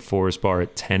Nottingham Forest Bar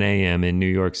at 10 a.m. in New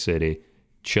York City,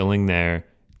 chilling there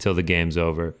till the game's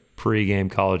over. Pre-game,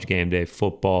 college game day,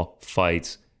 football,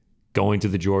 fights, going to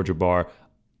the Georgia Bar.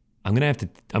 I did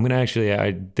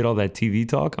all that TV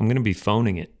talk. I'm going to be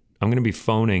phoning it. I'm going to be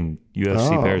phoning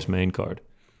UFC Paris main card.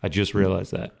 I just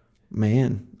realized that.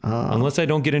 Man. Unless I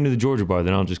don't get into the Georgia Bar,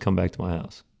 then I'll just come back to my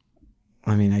house.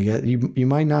 I mean, I guess you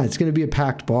might not. It's going to be a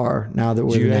packed bar now that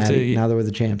we're now that we're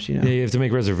the champs, you know. Yeah, you have to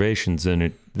make reservations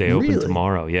and they open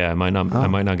tomorrow. Yeah, I might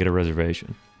not get a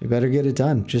reservation. You better get it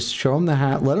done. Just show them the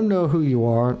hat. Let them know who you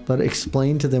are.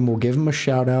 Explain to them. We'll give them a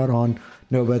shout out on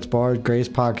No Bets Bar,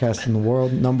 greatest podcast in the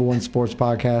world, #1 sports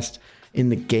podcast in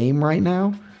the game right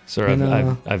now. Sir,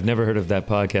 I've never heard of that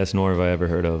podcast, nor have I ever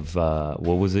heard of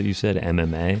what was it you said?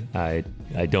 MMA?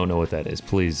 I don't know what that is.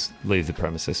 Please leave the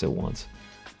premises at once.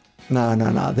 No.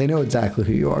 They know exactly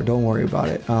who you are. Don't worry about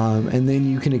it. And then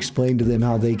you can explain to them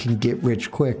how they can get rich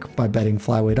quick by betting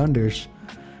flyweight unders.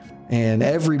 And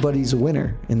everybody's a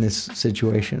winner in this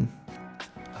situation.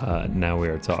 Now we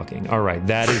are talking. All right,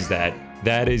 that is that.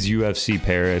 That is UFC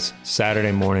Paris.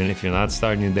 Saturday morning, if you're not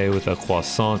starting your day with a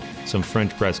croissant, some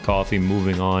French press coffee,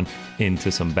 moving on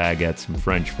into some baguettes, some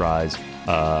French fries,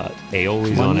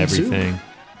 aiolis on everything.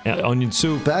 Onion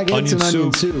soup. Baguettes and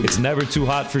onion soup. It's never too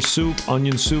hot for soup.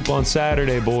 Onion soup on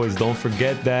Saturday, boys. Don't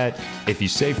forget that. If you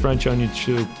say French onion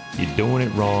soup, you're doing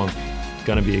it wrong.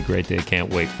 Gonna be a great day.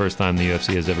 Can't wait. First time the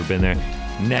UFC has ever been there.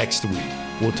 Next week,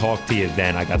 we'll talk to you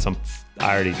then.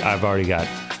 I've already got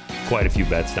quite a few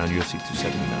bets down. UFC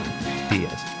 279.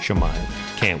 Diaz,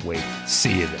 Chimaev. Can't wait.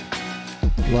 See you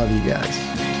then. Love you guys.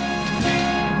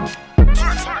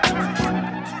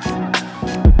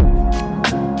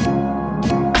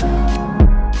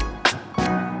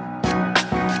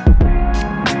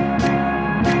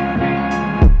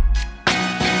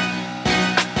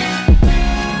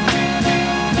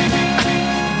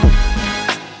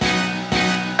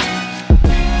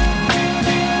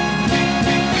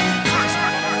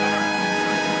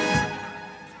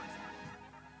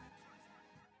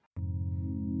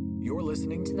 You're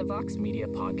listening to the Vox Media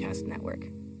Podcast Network.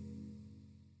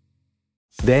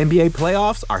 The NBA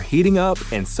playoffs are heating up,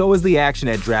 and so is the action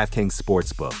at DraftKings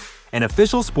Sportsbook, an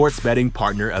official sports betting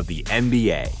partner of the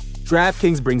NBA.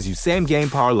 DraftKings brings you same-game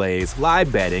parlays,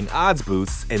 live betting, odds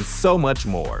boosts, and so much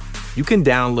more. You can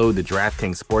download the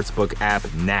DraftKings Sportsbook app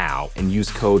now and use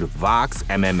code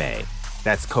VOXMMA.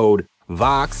 That's code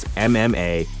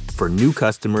VOXMMA for new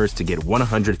customers to get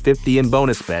 $150 in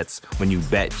bonus bets when you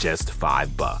bet just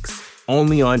 $5.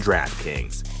 Only on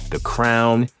DraftKings. The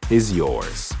crown is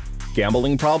yours.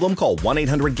 Gambling problem? Call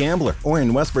 1-800-GAMBLER. Or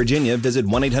in West Virginia, visit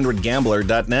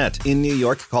 1-800-GAMBLER.net. In New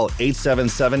York, call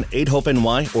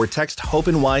 877-8-HOPE-NY or text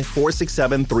HOPE-NY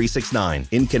 467-369.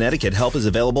 In Connecticut, help is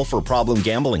available for problem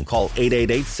gambling. Call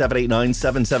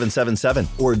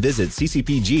 888-789-7777 or visit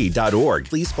ccpg.org.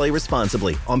 Please play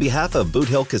responsibly. On behalf of Boot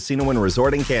Hill Casino and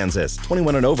Resort in Kansas,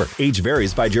 21 and over. Age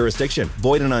varies by jurisdiction.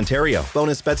 Void in Ontario.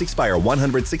 Bonus bets expire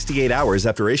 168 hours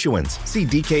after issuance. See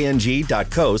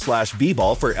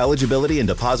dkng.co/bball for eligibility and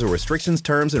deposit restrictions,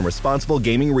 terms, and responsible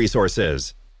gaming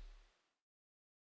resources.